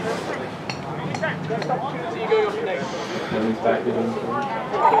 bro.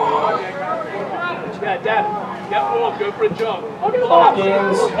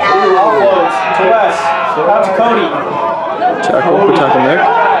 Hawkins offloads to Wes. Out to Cody. Tackle, good tackle, Nick.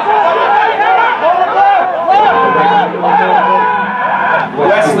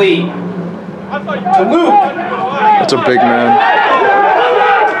 Wesley to Luke. That's a big man.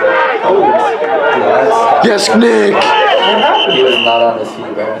 Yes, Nick! He was not on his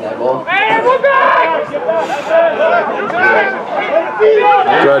feet bearing that ball.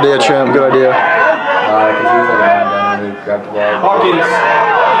 Good idea, champ. Good idea. Because he was like down and he grabbed the ball. Hawkins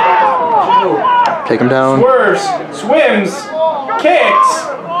Take him down. swerves, swims, kicks.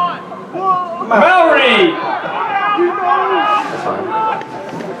 Mallory That's fine.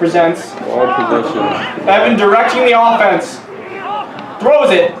 presents. all possession. Evan directing the offense.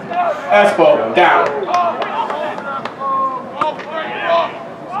 Throws it. Espo down.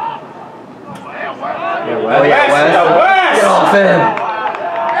 West. Get off him!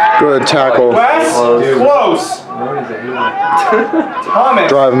 Good tackle. West. Close. Thomas.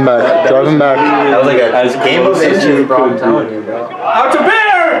 Drive him back. Drive him back. That was like a game of inches, bro. I'm telling you, bro. Out to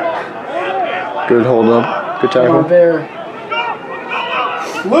Bear. Good hold up. Good tackle. Bear.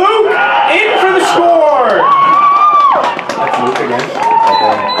 Luke in for the score. That's Luke again.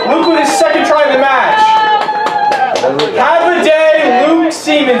 Luke with his second try of the match. Have a day, Luke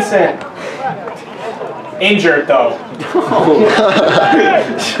Simonson. Injured though.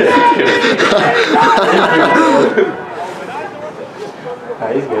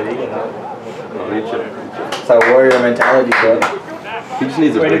 He's good. He can help. Reach it. It's that warrior mentality, bro. He just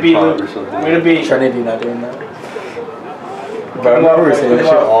needs a Way to big be, pop Luke. or something. Way to be. Trinity not doing that. Bro, I remember we were saying that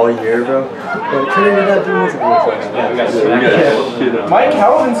shit all year, bro. Like, Trinity not doing this. We got shit on. Mike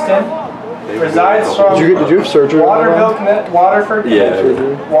Helvinston resides from Did you have surgery? Waterville, Waterford, Yeah.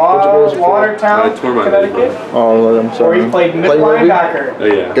 Watertown, I tore my Connecticut, Oh, I'm where sorry. he played mid rugby? linebacker. Oh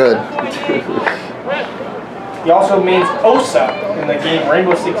yeah. Good. He also means OSA in the game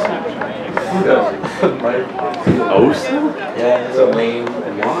Rainbow Six Siege. Osa? Yeah, it's a lame.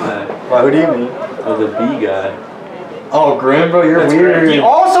 Why? Why, who do you mean? Oh, the B guy. Oh, Grim, bro, you're weird. He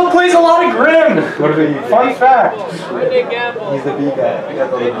also plays a lot of Grim. What are you? Fun fact. He's the B guy. You got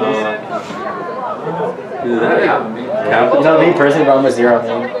the big Is that You know me personally, but I'm a 0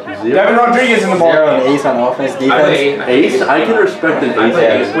 man. Devin Rodriguez in the 0 ball. and ace on offense, defense, Ace? I can respect an ace.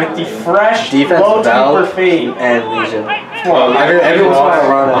 Yeah. With the fresh defense, low Val, deeper fade. and Legion. Well, Every once in a while I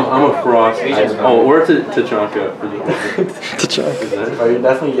run I'm a frost. Oh, or Tachanka for the. Bro, you're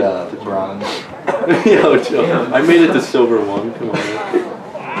definitely bronze. Yo, Joe. I made it to silver 1. Come on. Man.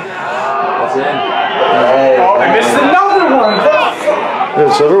 That's it. Hey, Oh, I missed another one. Yeah,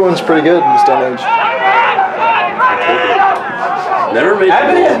 so everyone's pretty good in this day and age. Never made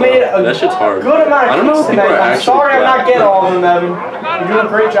Evan has made a that shit's hard. good amount I of don't know kicks if people tonight. are I'm actually sorry I'm not flat. getting all of them, Evan. You're doing a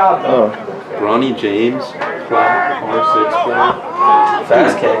great job, though. Oh. Ronnie James, flat, R6 player.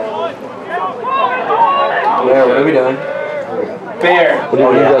 fast kick. Where, what are we doing? Bear. What do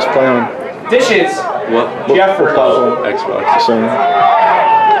you guys play on? Dishes. What? Jeffers. Xbox. So, I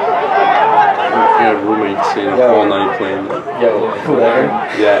had a roommate staying up all night playing that. Yo, whoever.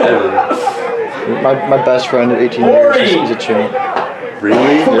 Yeah, Evan. my best friend at 18 years, he's a champ.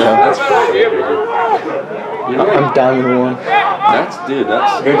 Really? Yeah. That's crazy. You know, I'm diamond 1. dude,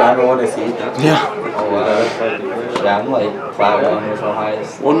 that's. You're diamond 1 to see. Yeah. Oh, wow. Yeah, I'm like flat 1 was the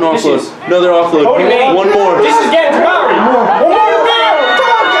highest. One offload. Another offload. Cody May. One more. This is getting to Mallory. One more to Bear.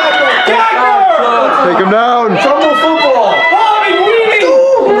 Come on, Gagner. Take him down. Trouble football! Bobby weaving.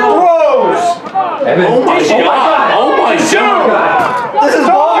 Throws. Oh my god! Oh my god! This is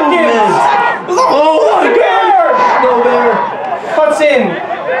Hawkins. Oh my god! Bear. no bear! Cuts in.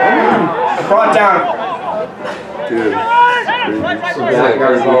 Brought down. Dude.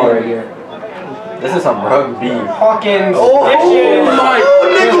 Right here. This is some rugby. Hawkins. Oh, dishes.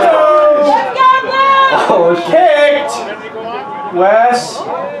 Oh, shit. Kicked. Wes.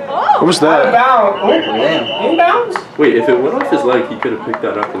 What was that? Inbound. Oh, Damn. inbounds? Wait, if it went off his leg, he could have picked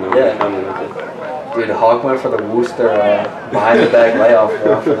that up and then Yeah. counted with it. Dude, Hawk went for the Worcester behind the back layoff,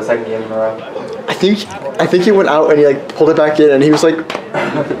 bro, for the second game in a row. I think he went out and he like pulled it back in and he was like.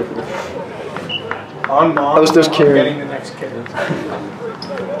 That was just Kieran. Getting the next kid.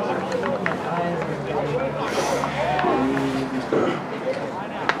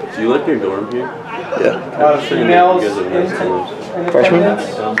 Do you like your dorm here? Yeah. A lot of females You guys are nice dorms. in Freshman?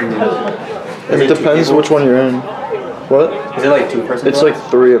 attendance. It depends which one you're in. What? Is it like 2-person? It's like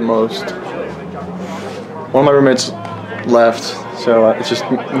 3 at most. One of my roommates left, so it's just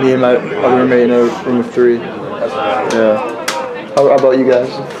me and my other roommate in a room of 3. Yeah. How about you guys?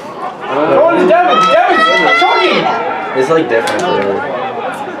 Go on to Devin! Devin! Talking! It's like different for a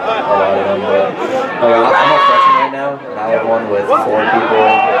lot of them, but like, I'm a freshman right now, and I have one with 4 people,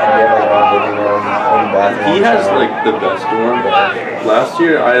 and we have like our own living room, own bathroom. He has like the best dorm. Last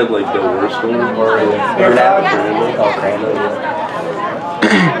year I had like the worst dorm. Or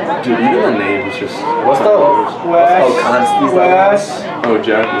Dude, even the name is just. What's the Wes. Wes. Oh,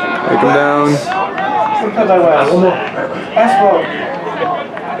 Jack. Take him down. Sometimes I Wes. Espo.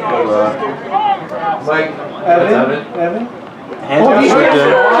 Mike. Evan. Oh my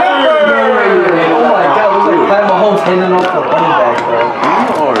god, it was like Pat Mahomes handing off the running back, bro.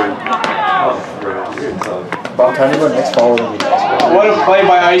 You're tough. Bro, I'm trying to go next fall with you guys, bro. What a play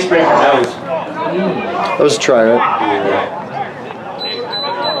by Icebreaker. That was. That was a try, right?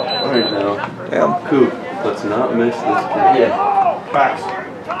 Alright now. Damn. Coop, let's not miss this game. Yeah. Facts.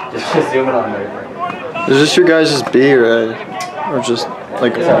 Just zoom in on there. Is this your guys' B or A? Or just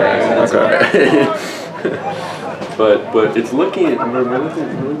like okay. But it's looking we're really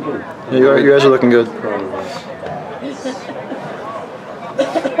good. Yeah, you guys are looking good. Proud of us.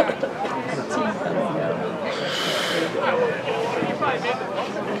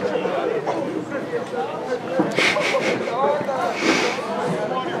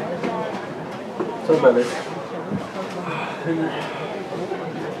 So better.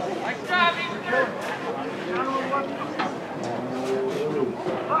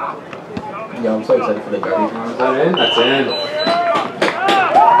 Yeah, I'm so excited for the Guardians. Is that in? That's in.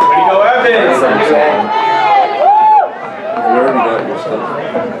 Way to go, Evans! You already got your stuff.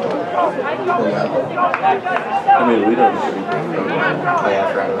 I mean, we don't know.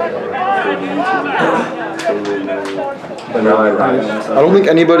 But now I I don't think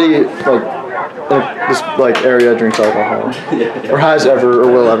anybody like in this like area drinks alcohol or has ever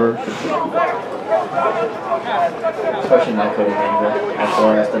or will ever. Especially not Cody Mango. After I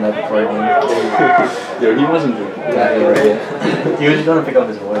asked the night before a game. Yo, he wasn't drinking. Yeah, you're right. He was just going to pick up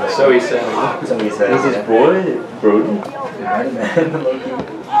his boy. So he said. So he said. Is his boy Brody? It might have been low-key.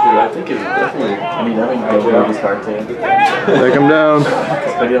 Dude, I think it was definitely. And he definitely drove Cody's car too. Take him down.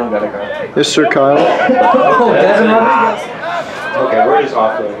 Because Cody don't got a car. Yes, sir, Kyle. Oh, Devin Rodriguez. Okay, we're just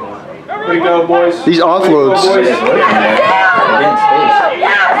offloading. Way to go, boys. These offloads. They're getting space.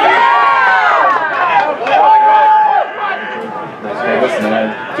 Listen, man.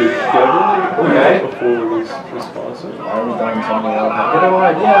 Dude, Okay. before this sponsor. Why are we throwing something out? Get him on,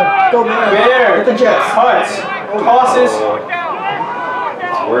 yeah. Go, man. Bear. Get the Jets. Huts. Tosses.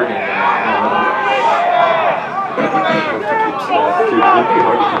 It's working. Dude, it'd be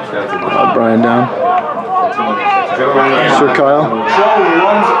hard to keep stats in this. Brian down. Joe runs. Sir Kyle. Joe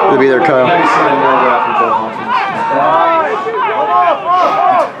runs over. It'll be there, Kyle. Never seen a no-graph from Joe Hawkins.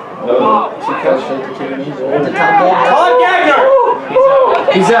 She cut straight to Chicken Eats. The top ball. Todd Gagner.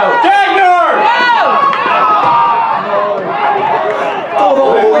 He's out. Gagner. Oh,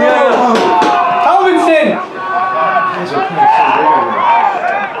 yeah. Alvinson. Guys are playing so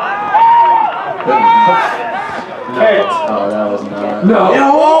Okay. Oh, that was not. No.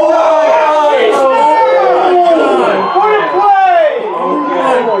 What a play!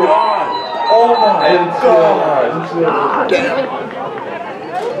 Oh my god!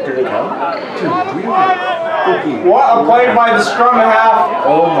 Did it count? What a play by the scrum half,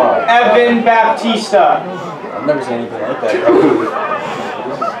 Oh my. Evan Baptista. I've never seen anything like that, bro.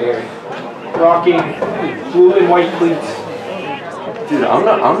 This is scary. Rocking blue and white cleats. Dude, I'm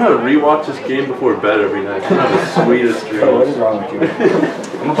gonna rewatch this game before bed every night. It's one of the sweetest Bro, what is dreams. wrong with you?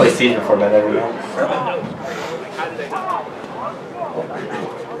 I'm gonna play Siege before bed every night.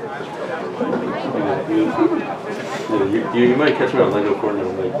 You might catch me on Lego Corner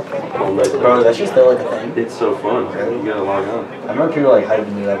like all night. Bro, that's just still like a thing. It's so fun. You gotta log on. I remember people like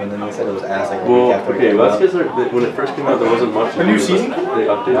hyping me up and then they said it was ass like a week Well, after okay, it well, came that's because when it first came out, there wasn't much. The new season? They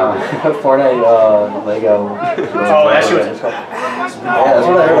updated out. it. Fortnite, Lego. Oh, that shit was Yeah, that's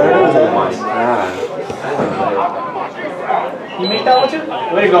what I heard. Oh my god. You make that one too?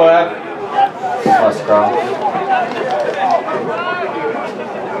 Way to go, Ev. Oh, scrum.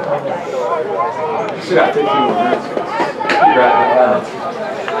 Still got 15 more minutes. You're right.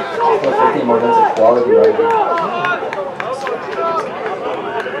 put 15 more minutes of quality rugby.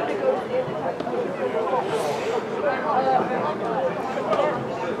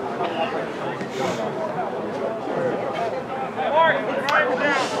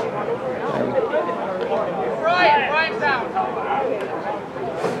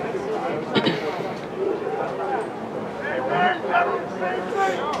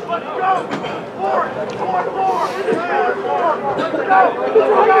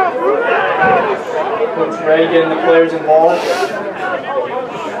 Coach Ray getting the players involved.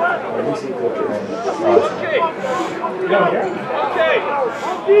 Where do you see Coach Ray? You don't hear?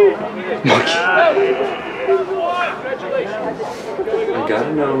 I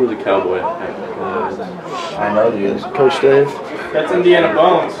gotta know who the Cowboy is. I know, dude. Coach Dave. That's Indiana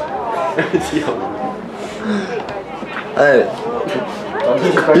Bones. Hey.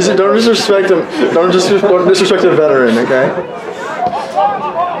 Don't disrespect him. Don't disrespect a veteran, okay?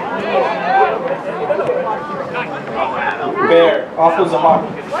 Bear, off was a hawk.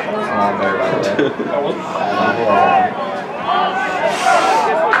 It's not Bear, by the way. That was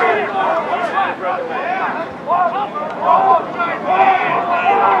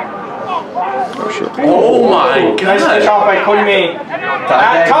Oh my nice god! shot by Cody May.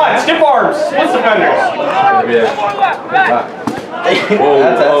 Cut, stiff arms, split defenders.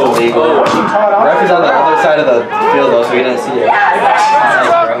 That's illegal. Ref is on the other side of the field though, so he didn't see it. Nice,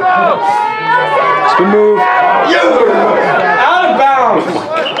 bro. Spin move. Out of bounds.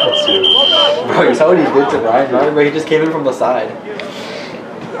 Bro, you saw what he did to Ryan, remember? He just came in from the side.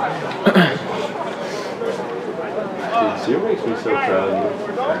 Dude, Zero makes me so proud of you.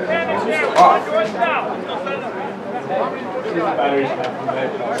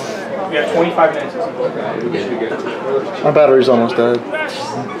 We have 25 minutes. My battery's almost dead.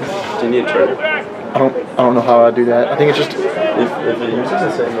 Do you need a charger? I don't know how I do that. I think it's just. If it uses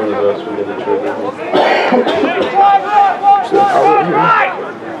the same one as us, we get a charger.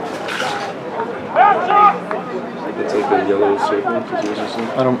 It's like a yellow circle.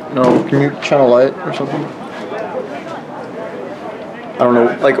 I don't know. Can you channel light or something? I don't know.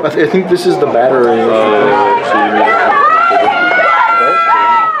 Like I think this is the battery.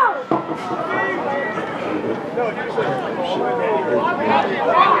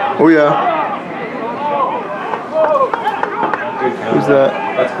 Oh yeah. Who's that?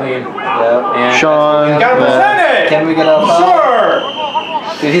 That's clean. Yeah. And Sean. Gotta present it! Can we get outside? Sure!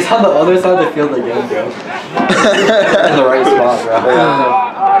 Dude, he's on the other side of the field again, bro. In the right spot, bro.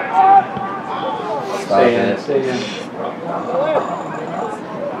 Stop it. Stay in.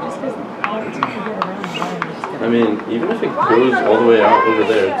 I mean, even if it goes all the way out over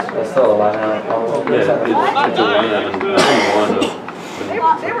there, It's still a line out. Oh, yeah, it's a line out. And I don't want to. Okay,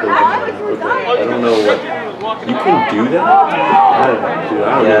 I don't know what. You can do that? I don't know, dude. I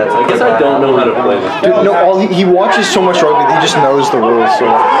don't Yeah, know. I guess I don't know how to play this. Dude, no, he watches so much rugby that he just knows the rules. So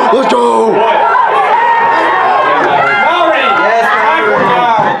let's go. Mallory! Yes,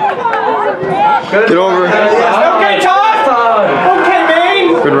 Get over. Okay, Todd! Okay,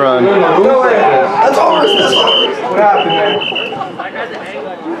 Maine! Good run. That's ours. What happened there?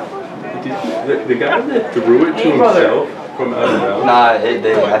 The guy that threw it to himself from out of bounds. Nah, I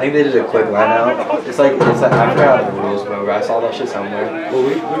think they did a quick line out. It's like, I forgot the rules, bro. I saw that shit somewhere. Well,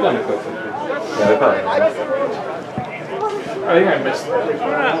 we've done a quick one. Yeah, we probably have. I think I missed that.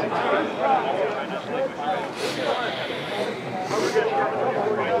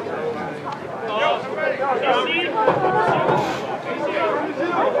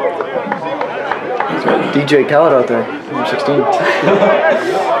 DJ Khaled out there, number 16.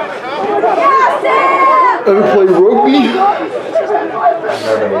 Ever play rugby?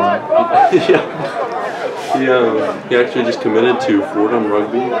 Another one. He actually just committed to Fordham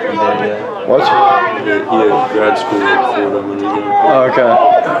Rugby. Yeah. What? He had grad school at Fordham and he's gonna Oh, okay.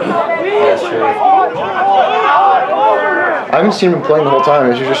 That's true. I haven't seen him playing the whole time.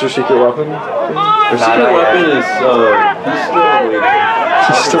 Is he just a secret weapon? Our secret weapon is, he's still waiting.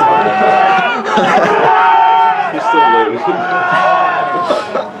 He's still. He's still waiting.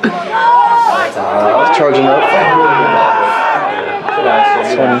 Charging up.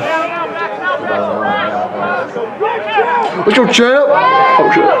 That's funny. Let's go, champ! Oh,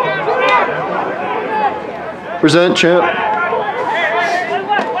 shit. Present, champ.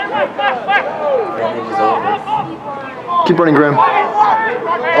 Keep running, Graham. Whoa,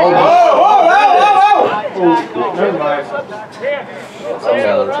 never mind.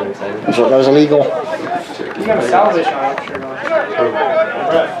 That was illegal. He's got a salvation on it, sure.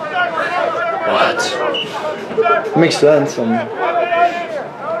 What? Makes sense.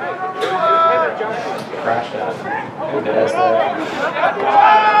 Crashed out. Who does that?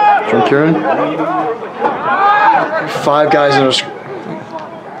 From Kieran? 5 guys in a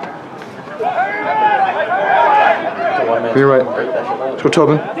You're right. Let's go,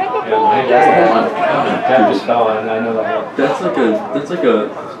 Tobin. That just fell, and I know that. That's like a.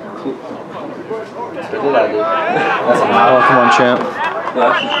 Oh, come on, champ.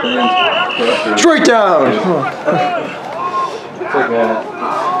 Straight down! It's like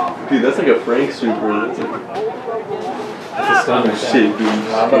that. Dude, that's like a Frank super. That's like It's a stunner. shit, dude.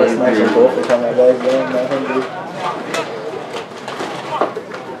 I'm about to smash them both every time I guys go. I'm not hungry.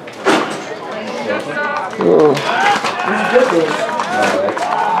 Oh.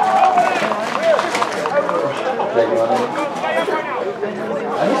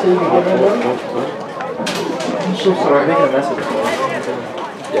 I'm so sorry. I'm making a mess of it.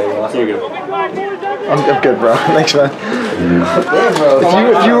 Yeah, you lost. Here we go. I'm good, bro. Thanks, man. Damn, bro.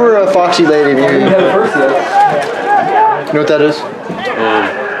 If you were a foxy lady, You maybe. had it first, yet. You know what that is? Is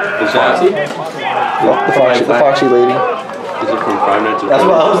Foxy? The foxy lady. Is it from Five Nights at That's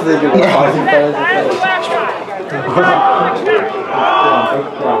what I was thinking.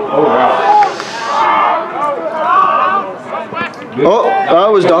 Oh, wow. Oh,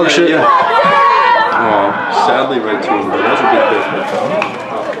 that was dog shit. Yeah. Oh, sadly right to him, but that's a good pick.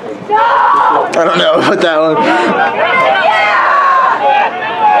 I don't know about that one.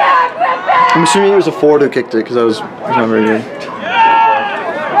 I'm assuming it was a forward who kicked it because I was not very good.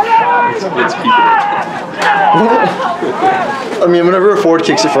 Let's keep it. I mean, whenever a forward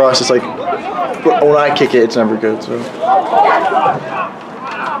kicks it for us, it's like, but when I kick it, it's never good. So.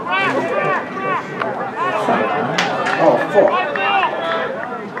 Oh, fuck.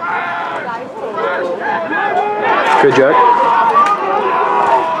 Good, Jack.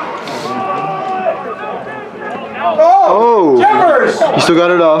 Oh! Oh! Jeffers! You still got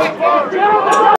it off.